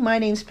Thursday. My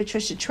name is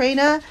Patricia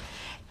Traynor,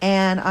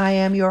 and I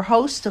am your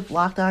host of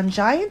Locked On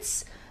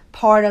Giants,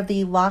 part of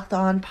the Locked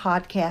On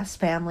podcast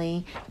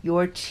family,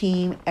 your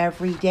team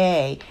every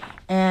day.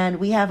 And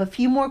we have a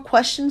few more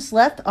questions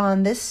left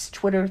on this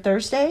Twitter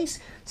Thursdays,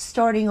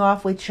 starting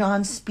off with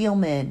John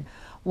Spielman.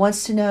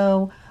 Wants to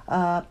know,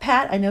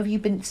 Pat, I know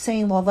you've been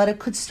saying Lauletta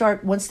could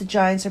start once the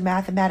Giants are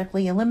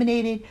mathematically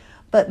eliminated,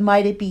 but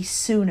might it be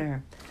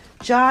sooner?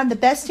 John, the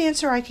best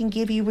answer I can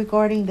give you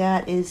regarding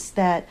that is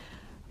that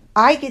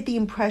I get the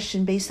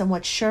impression, based on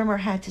what Shermer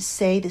had to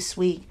say this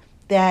week,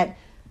 that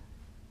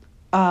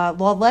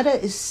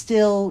Lauletta is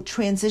still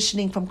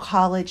transitioning from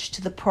college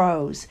to the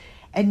pros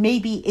and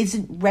maybe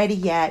isn't ready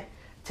yet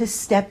to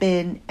step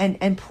in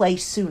and play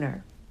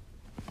sooner.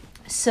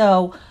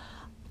 So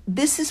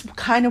this is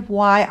kind of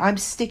why I'm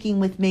sticking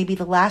with maybe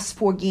the last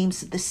 4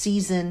 games of the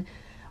season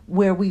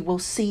where we will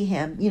see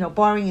him,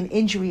 barring an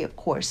injury, of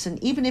course.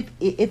 And even if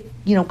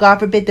God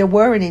forbid there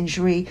were an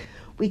injury,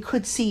 we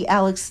could see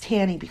Alex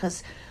Tanney,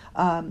 because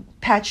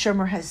Pat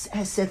Shermer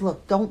has said,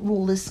 look, don't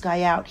rule this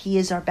guy out. He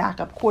is our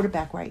backup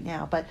quarterback right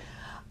now. But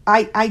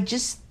I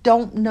just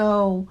don't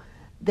know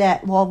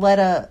that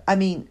Lauletta,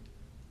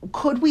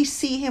 could we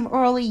see him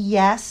early?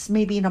 Yes,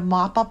 maybe in a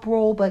mop-up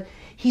role, but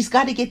he's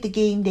got to get the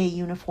game day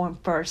uniform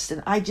first.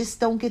 And I just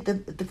don't get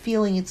the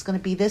feeling it's going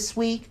to be this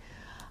week.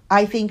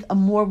 I think a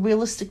more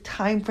realistic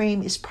time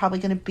frame is probably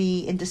going to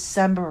be in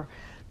December.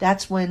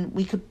 That's when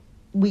we could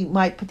we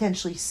might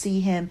potentially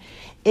see him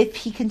if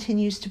he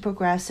continues to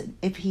progress, and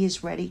if he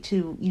is ready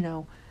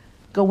to,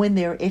 go in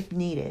there if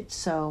needed.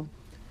 So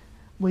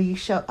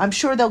I'm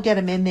sure they'll get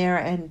him in there,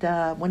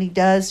 and when he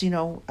does,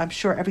 I'm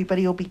sure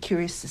everybody will be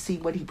curious to see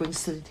what he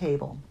brings to the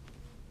table.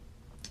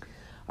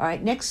 All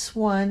right, next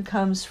one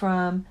comes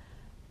from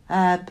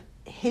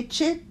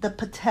Hitchit the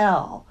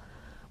Patel.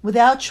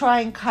 Without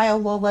trying Kyle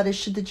Lauletta,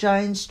 should the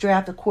Giants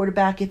draft a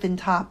quarterback if in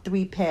top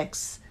 3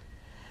 picks?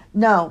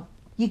 No,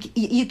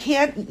 you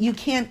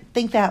can't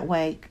think that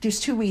way. There's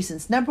 2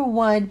 reasons. Number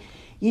one,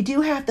 you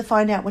do have to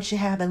find out what you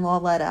have in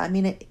Lauletta. I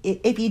mean,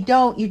 if you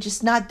don't, you're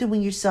just not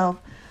doing yourself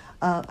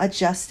a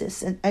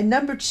justice. And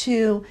number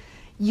 2,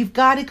 you've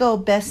got to go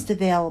best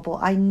available.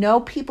 I know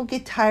people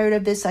get tired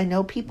of this. I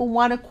know people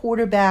want a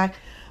quarterback,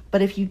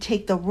 but if you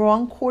take the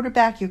wrong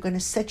quarterback, you're going to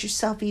set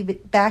yourself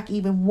back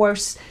even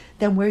worse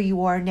than where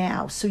you are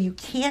now. So you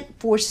can't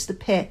force the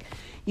pick.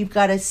 You've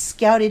got to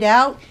scout it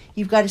out.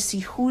 You've got to see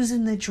who's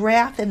in the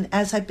draft. And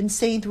as I've been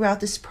saying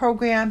throughout this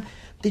program,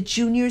 the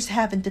juniors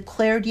haven't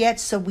declared yet,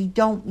 so we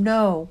don't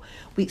know.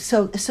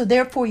 So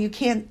therefore, you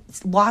can't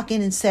lock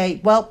in and say,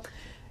 well,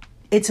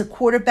 it's a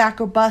quarterback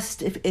or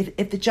bust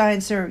if the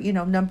Giants are,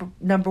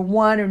 number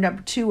 1 or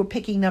number 2 or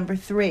picking number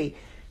 3.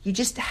 You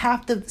just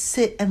have to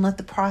sit and let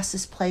the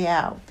process play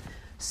out.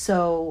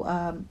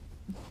 So,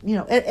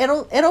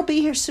 it'll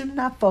be here soon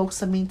enough,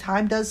 folks. I mean,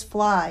 time does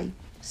fly.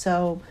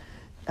 So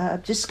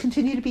just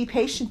continue to be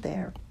patient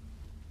there.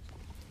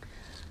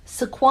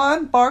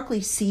 Saquon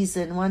Barkley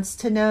season wants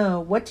to know,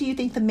 what do you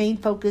think the main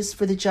focus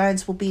for the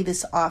Giants will be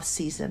this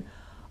offseason?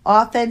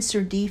 Offense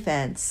or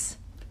defense?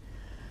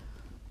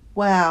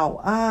 Wow.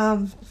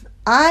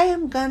 I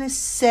am going to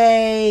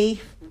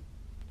say,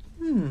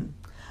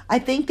 I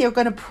think they're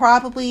going to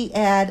probably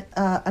add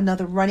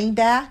another running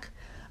back.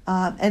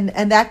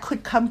 And that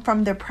could come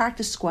from their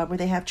practice squad where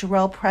they have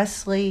Jarrell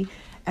Presley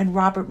and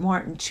Robert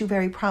Martin, 2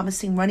 very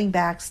promising running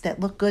backs that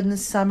look good in the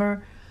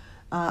summer.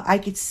 I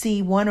could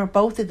see one or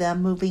both of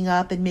them moving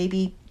up and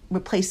maybe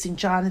replacing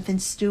Jonathan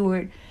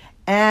Stewart.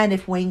 And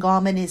if Wayne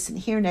Gallman isn't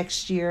here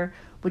next year,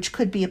 which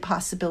could be a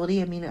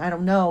possibility. I mean, I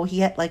don't know.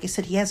 Like I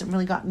said, he hasn't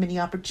really gotten many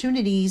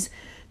opportunities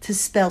to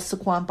spell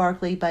Saquon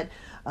Barkley, but,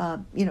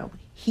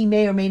 he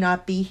may or may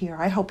not be here.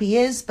 I hope he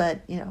is,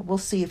 but, we'll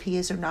see if he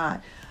is or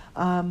not.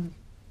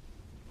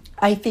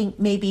 I think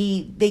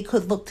maybe they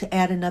could look to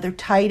add another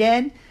tight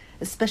end,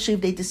 especially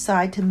if they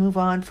decide to move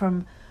on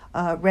from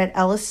Rhett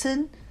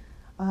Ellison,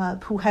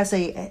 who has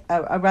a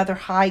rather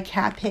high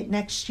cap hit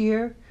next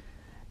year,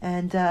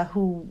 and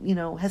who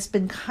has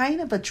been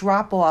kind of a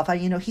drop off.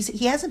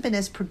 He hasn't been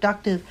as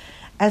productive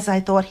as I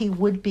thought he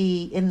would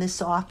be in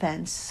this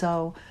offense.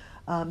 So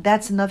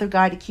that's another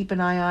guy to keep an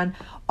eye on.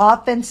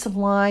 Offensive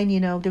line,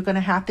 they're going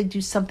to have to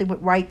do something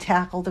with right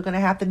tackle. They're going to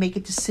have to make a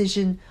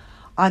decision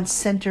on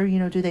center.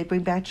 Do they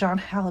bring back John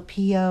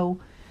Halapio?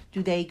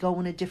 Do they go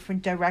in a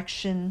different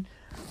direction?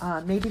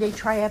 Maybe they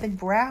try Evan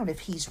Brown if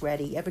he's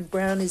ready. Evan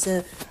Brown is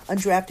a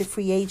undrafted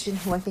free agent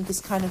who I think is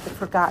kind of the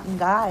forgotten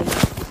guy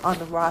on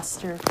the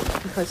roster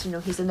because,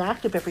 he's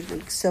inactive every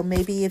week. So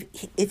maybe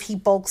if he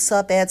bulks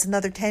up, adds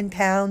another 10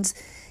 pounds,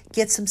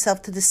 gets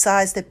himself to the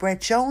size that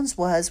Brett Jones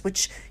was,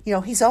 which,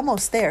 he's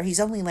almost there. He's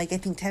only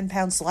 10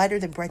 pounds lighter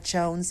than Brett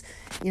Jones.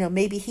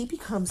 Maybe he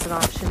becomes an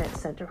option at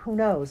center. Who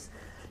knows?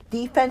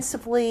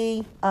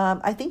 Defensively,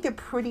 I think they're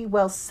pretty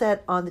well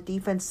set on the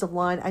defensive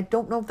line. I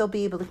don't know if they'll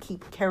be able to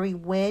keep Kerry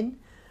Wynn,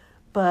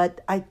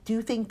 but I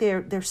do think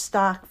they're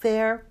stocked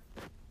there.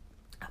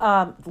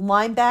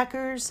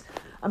 Linebackers,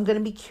 I'm going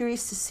to be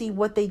curious to see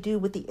what they do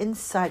with the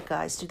inside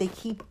guys. Do they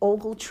keep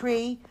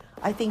Ogletree?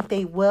 I think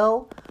they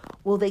will.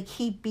 Will they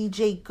keep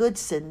B.J.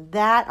 Goodson?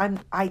 That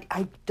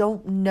I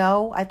don't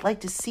know. I'd like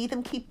to see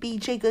them keep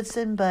B.J.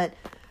 Goodson, but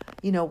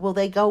will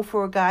they go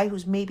for a guy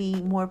who's maybe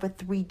more of a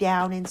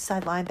 3-down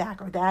inside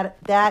linebacker?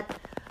 That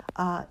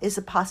is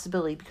a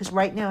possibility because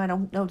right now I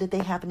don't know that they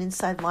have an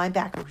inside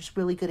linebacker who's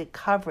really good at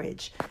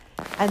coverage.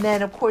 And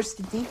then, of course,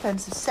 the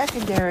defensive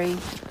secondary,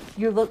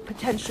 you're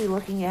potentially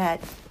looking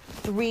at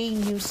 3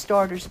 new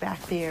starters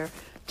back there,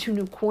 2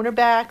 new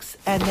cornerbacks,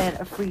 and then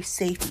a free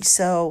safety.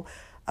 So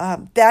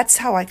that's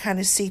how I kind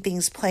of see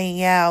things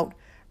playing out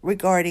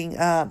regarding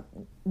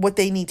what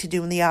they need to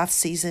do in the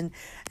offseason.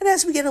 And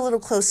as we get a little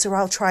closer,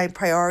 I'll try and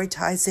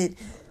prioritize it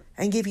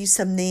and give you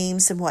some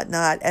names and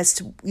whatnot as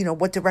to,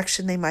 what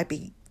direction they might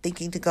be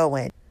thinking to go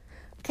in.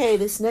 Okay,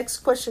 this next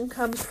question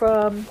comes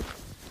from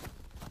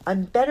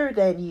I'm Better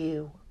Than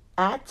You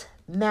at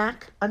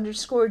Mac_D3.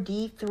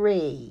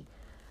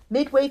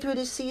 Midway through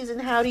the season,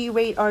 how do you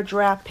rate our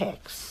draft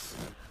picks?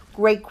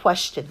 Great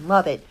question.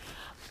 Love it.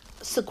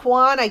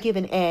 Saquon, I give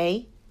an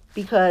A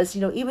because,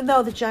 even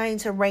though the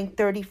Giants are ranked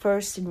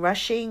 31st in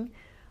rushing,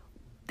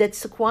 that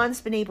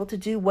Saquon's been able to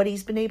do what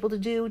he's been able to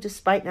do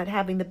despite not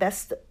having the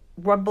best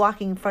run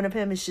blocking in front of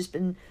him. It's just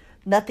been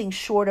nothing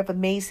short of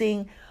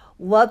amazing.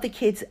 Love the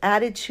kid's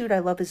attitude. I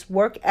love his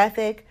work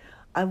ethic.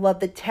 I love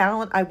the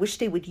talent. I wish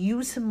they would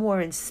use him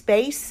more in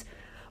space.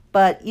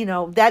 But,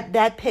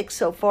 that pick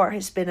so far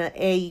has been an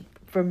A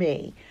for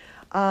me.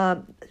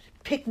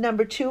 pick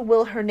number 2,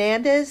 Will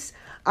Hernandez.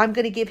 I'm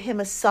going to give him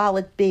a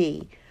solid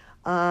B.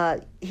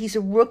 He's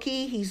a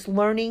rookie. He's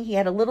learning. He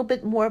had a little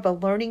bit more of a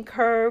learning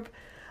curve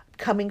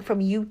coming from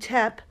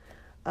UTEP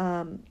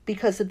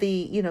because of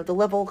the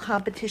level of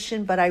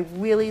competition. But I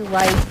really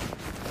like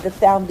the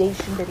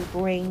foundation that he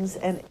brings,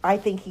 and I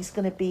think he's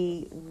going to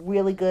be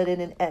really good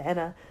and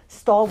a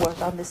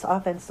stalwart on this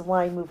offensive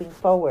line moving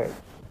forward.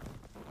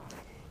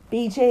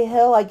 B.J.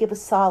 Hill, I give a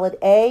solid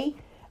A,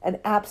 an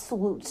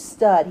absolute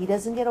stud. He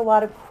doesn't get a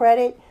lot of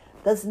credit,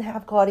 doesn't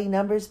have gaudy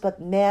numbers, but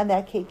man,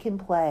 that kid can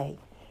play.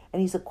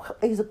 And he's a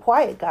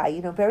quiet guy,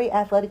 very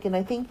athletic, and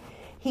I think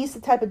he's the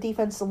type of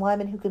defensive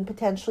lineman who can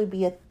potentially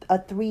be a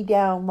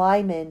 3-down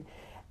lineman,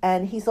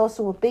 and he's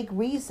also a big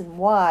reason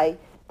why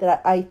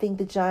that I think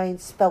the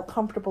Giants felt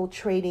comfortable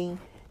trading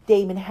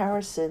Damon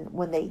Harrison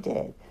when they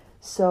did.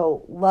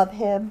 So, love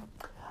him.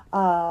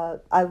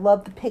 I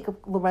love the pick of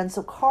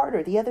Lorenzo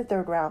Carter, the other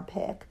 3rd-round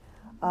pick.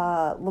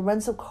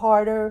 Lorenzo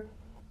Carter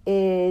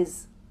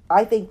is,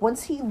 I think,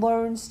 once he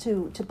learns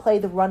to play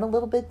the run a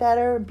little bit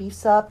better,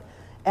 beefs up,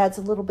 adds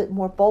a little bit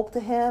more bulk to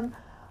him.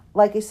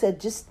 Like I said,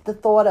 just the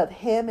thought of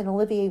him and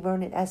Olivier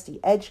Vernon as the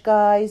edge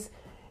guys,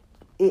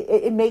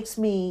 it makes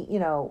me,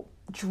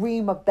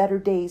 dream of better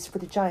days for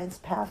the Giants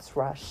pass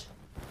rush.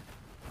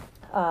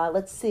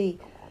 Let's see.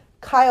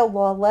 Kyle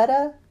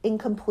Lauletta,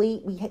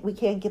 incomplete. We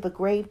can't give a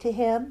grade to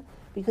him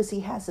because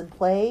he hasn't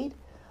played.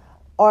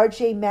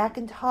 R.J.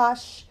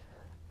 McIntosh,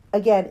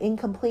 again,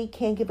 incomplete.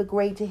 Can't give a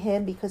grade to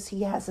him because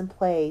he hasn't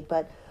played.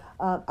 But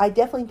I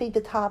definitely think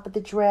the top of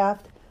the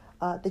draft,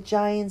 the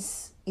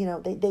Giants,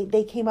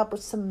 they came up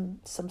with some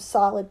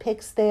solid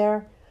picks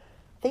there.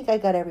 I think I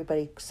got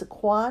everybody.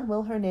 Saquon,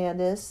 Will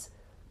Hernandez,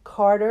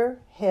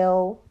 Carter,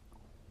 Hill,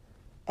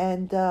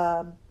 and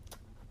now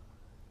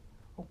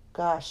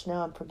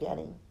I'm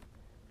forgetting.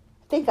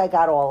 I think I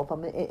got all of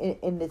them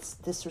in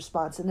this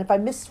response. And if I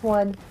missed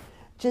one,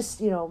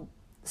 just,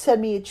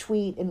 send me a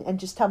tweet and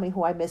just tell me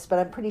who I missed. But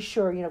I'm pretty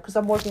sure, because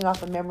I'm working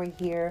off of memory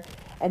here,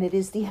 and it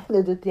is the end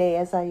of the day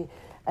as I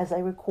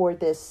record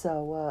this.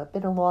 So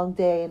been a long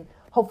day, and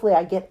hopefully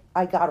I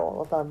got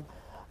all of them.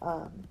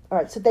 All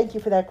right, so thank you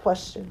for that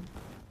question.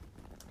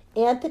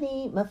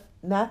 Anthony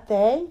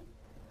Mathey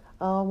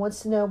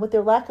wants to know, with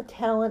their lack of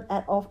talent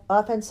at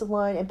offensive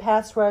line and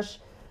pass rush,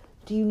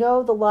 do you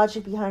know the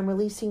logic behind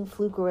releasing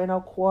Fluker and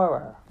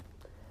Okwara?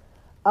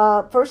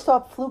 First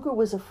off, Fluker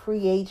was a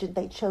free agent.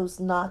 They chose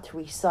not to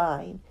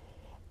resign.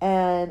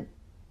 And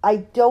I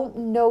don't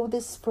know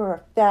this for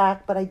a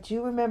fact, but I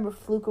do remember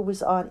Fluker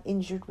was on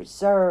injured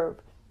reserve.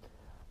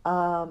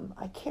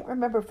 I can't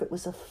remember if it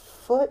was a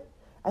foot.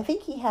 I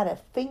think he had a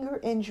finger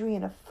injury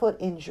and a foot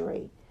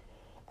injury.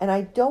 And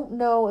I don't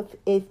know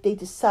if they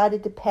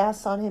decided to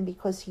pass on him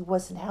because he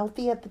wasn't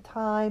healthy at the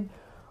time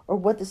or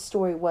what the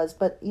story was.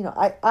 But,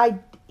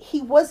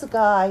 he was a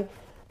guy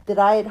that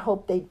I had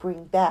hoped they'd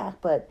bring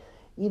back. But,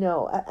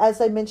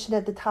 as I mentioned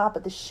at the top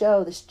of the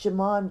show, this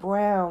Jamon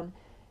Brown,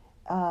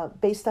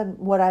 based on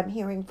what I'm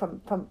hearing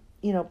from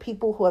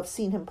people who have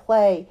seen him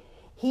play,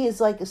 he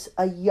is like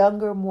a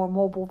younger, more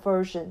mobile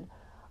version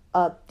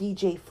of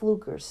DJ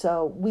Fluker.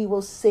 So we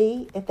will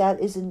see if that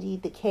is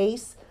indeed the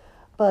case.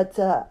 But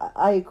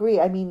I agree.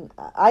 I mean,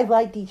 I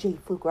like DJ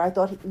Fluker. I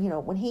thought,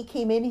 when he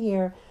came in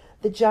here,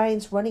 the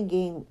Giants' running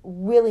game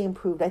really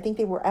improved. I think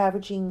they were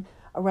averaging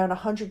around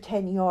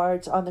 110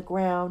 yards on the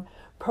ground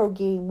per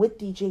game with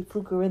DJ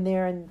Fluker in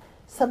there, and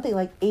something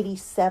like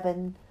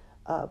 87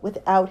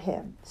 without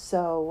him.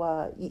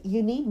 So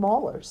you need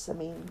maulers. I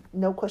mean,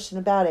 no question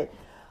about it.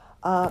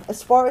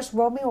 As far as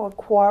Romeo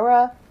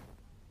Okwara,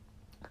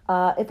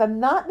 if I'm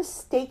not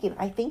mistaken,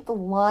 I think the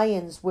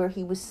Lions, where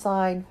he was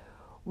signed,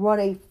 run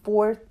a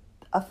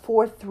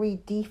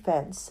 4-3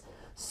 defense.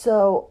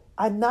 So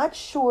I'm not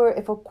sure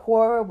if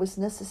Okwara was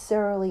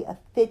necessarily a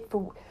fit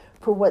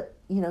for what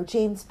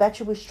James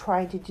Bettcher was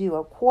trying to do.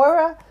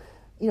 Okwara,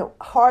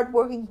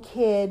 hardworking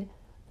kid,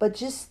 but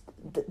just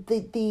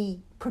the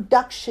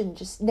production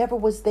just never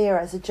was there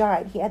as a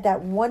Giant. He had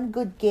that one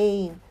good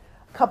game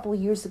a couple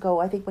of years ago,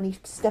 I think, when he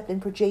stepped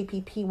in for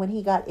JPP when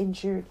he got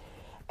injured,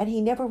 and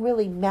he never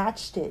really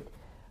matched it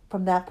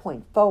from that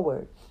point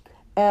forward.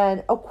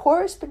 And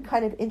Okwara's been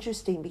kind of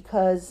interesting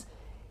because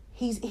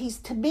he's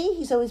to me,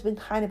 he's always been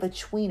kind of a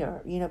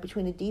tweener,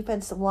 between a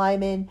defensive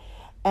lineman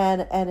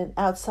and an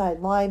outside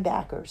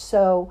linebacker.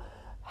 So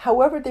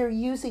however they're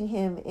using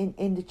him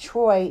in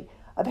Detroit,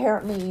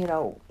 apparently,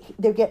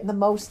 they're getting the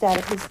most out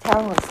of his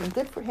talents, and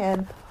good for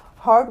him.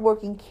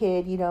 Hardworking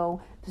kid,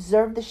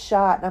 deserved the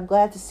shot, and I'm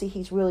glad to see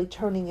he's really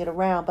turning it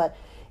around. But,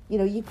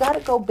 you've got to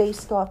go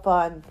based off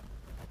on,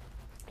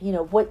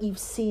 what you've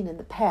seen in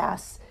the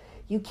past.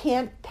 You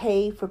can't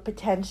pay for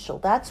potential.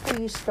 That's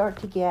where you start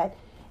to get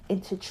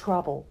into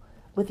trouble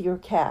with your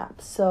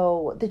cap.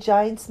 So the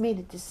Giants made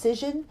a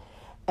decision.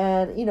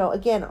 And,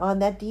 again, on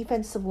that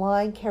defensive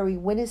line, Kerry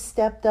Wynn has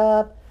stepped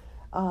up.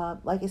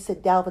 Like I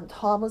said, Dalvin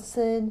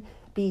Tomlinson,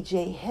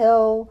 B.J.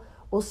 Hill.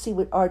 We'll see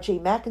what R.J.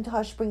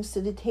 McIntosh brings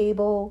to the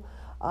table.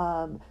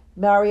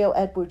 Mario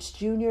Edwards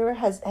Jr.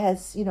 has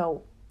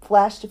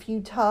flashed a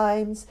few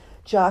times.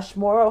 Josh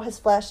Morrow has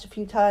flashed a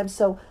few times.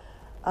 So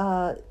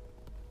I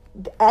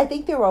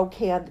think they're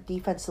okay on the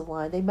defensive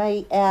line. They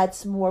might add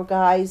some more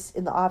guys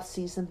in the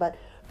offseason, but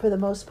for the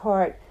most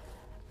part,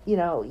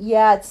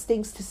 it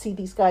stinks to see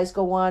these guys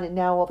go on and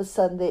now all of a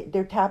sudden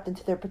they're tapped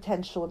into their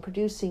potential and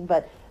producing,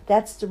 but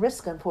that's the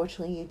risk,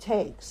 unfortunately, you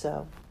take.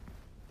 So,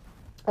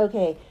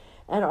 okay.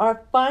 And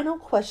our final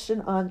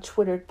question on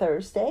Twitter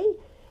Thursday,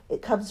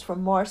 it comes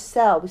from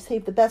Marcel. We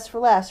saved the best for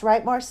last,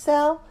 right,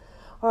 Marcel?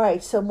 All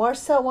right, so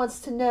Marcel wants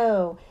to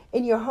know,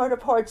 in your heart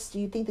of hearts, do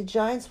you think the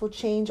Giants will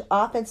change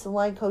offensive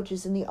line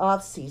coaches in the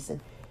offseason?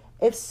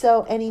 If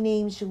so, any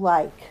names you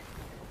like?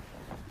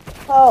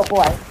 Oh,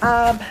 boy.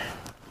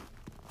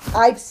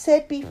 I've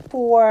said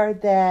before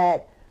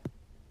that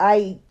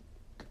I'm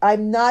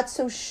not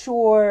so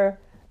sure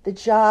the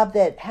job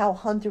that Hal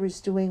Hunter is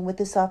doing with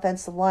this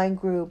offensive line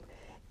group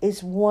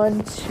is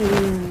one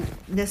to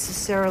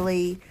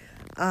necessarily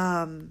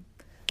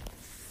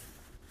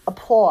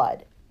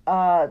applaud.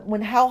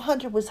 When Hal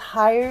Hunter was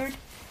hired,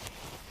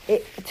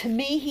 to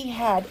me he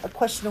had a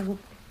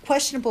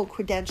questionable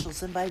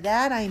credentials, and by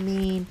that I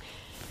mean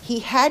he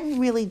hadn't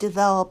really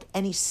developed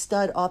any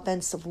stud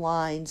offensive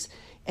lines,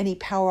 any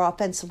power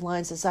offensive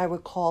lines, as I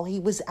recall. He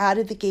was out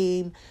of the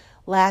game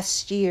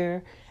last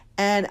year,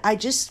 and I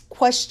just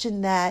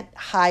questioned that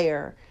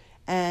hire.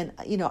 And,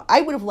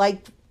 I would have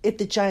liked if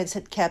the Giants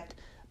had kept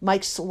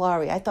Mike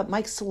Solari. I thought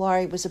Mike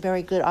Solari was a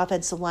very good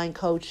offensive line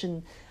coach,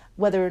 and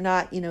whether or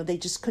not, they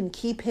just couldn't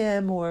keep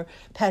him or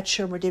Pat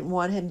Shurmur didn't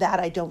want him, that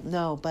I don't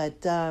know.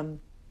 But to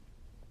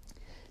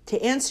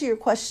answer your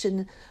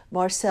question,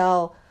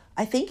 Marcel,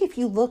 I think if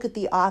you look at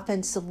the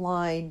offensive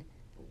line,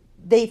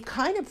 they've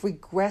kind of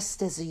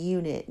regressed as a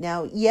unit.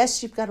 Now,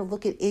 yes, you've got to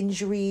look at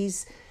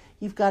injuries.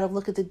 You've got to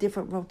look at the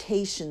different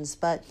rotations.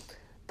 But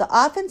the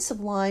offensive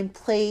line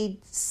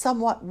played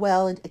somewhat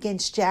well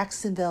against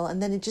Jacksonville,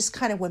 and then it just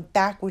kind of went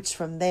backwards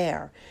from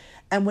there.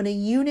 And when a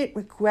unit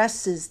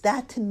regresses,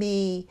 that to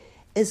me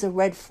is a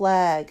red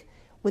flag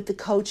with the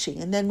coaching.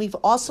 And then we've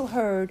also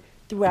heard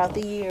throughout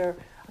the year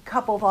a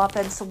couple of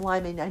offensive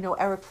linemen. I know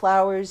Eric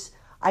Flowers,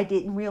 I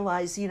didn't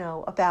realize,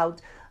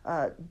 about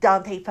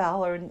Dante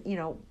Fowler and,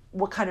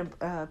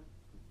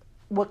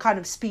 what kind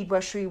of speed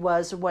rusher he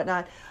was or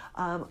whatnot.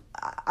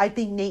 I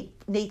think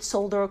Nate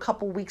Solder a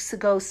couple weeks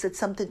ago said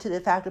something to the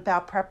fact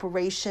about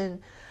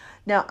preparation.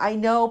 Now, I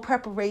know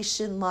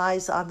preparation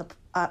lies on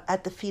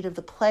at the feet of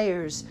the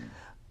players,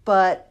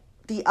 but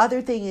the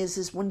other thing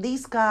is when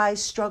these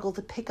guys struggle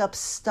to pick up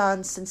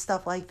stunts and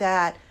stuff like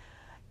that,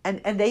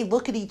 and they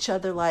look at each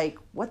other like,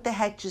 what the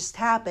heck just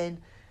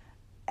happened?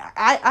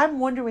 I'm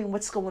wondering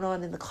what's going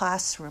on in the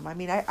classroom. I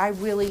mean, I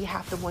really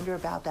have to wonder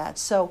about that.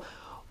 So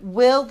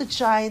will the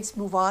Giants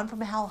move on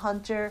from Hal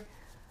Hunter?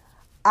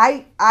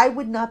 I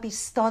would not be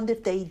stunned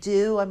if they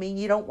do. I mean,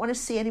 you don't want to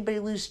see anybody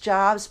lose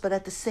jobs, but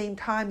at the same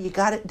time, you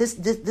got it.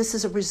 This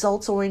is a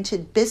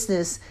results-oriented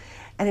business,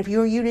 and if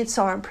your units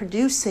aren't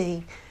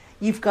producing,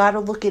 you've got to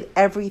look at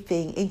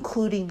everything,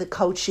 including the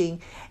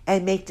coaching,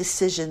 and make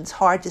decisions,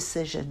 hard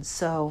decisions.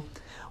 So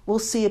we'll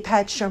see if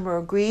Pat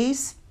Shurmur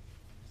agrees,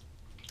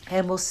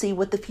 and we'll see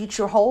what the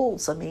future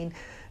holds. I mean,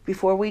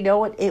 before we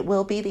know it, it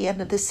will be the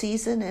end of the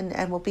season,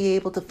 and we'll be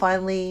able to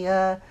finally,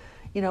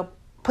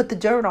 put the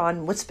dirt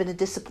on what's been a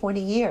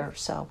disappointing year.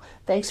 So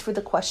thanks for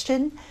the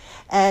question.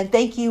 And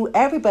thank you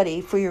everybody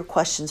for your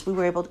questions.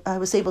 I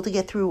was able to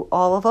get through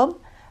all of them.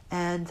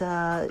 And,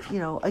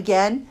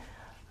 again,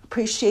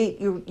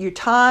 appreciate your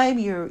time,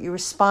 your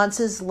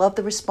responses. Love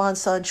the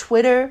response on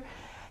Twitter.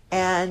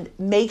 And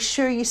make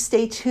sure you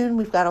stay tuned.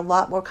 We've got a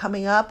lot more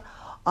coming up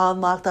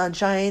on Locked On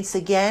Giants.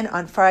 Again,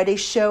 on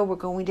Friday's show, we're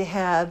going to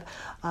have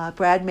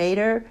Brad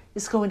Mader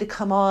is going to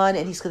come on,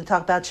 and he's going to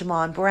talk about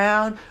Jamon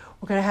Brown.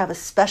 We're going to have a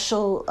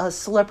special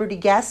celebrity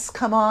guest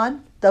come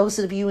on. Those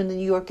of you in the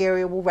New York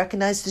area will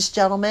recognize this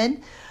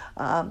gentleman.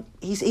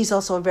 He's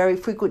also a very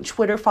frequent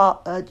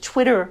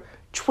Twitterer.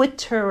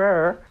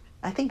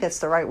 I think that's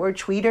the right word,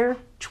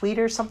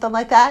 tweeter, something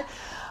like that.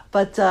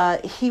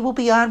 But he will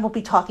be on. We'll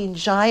be talking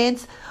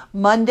Giants.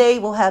 Monday,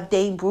 we'll have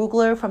Dane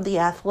Brugler from The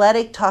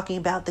Athletic talking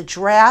about the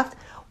draft.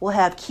 We'll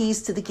have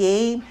keys to the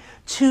game.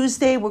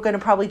 Tuesday, we're going to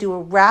probably do a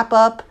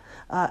wrap-up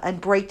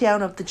and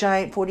breakdown of the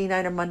Giant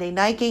 49er Monday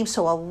night game.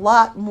 So a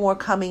lot more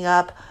coming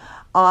up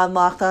on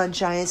Locked On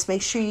Giants.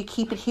 Make sure you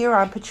keep it here.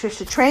 I'm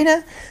Patricia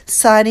Traina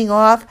signing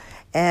off,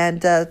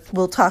 and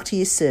we'll talk to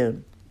you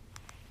soon.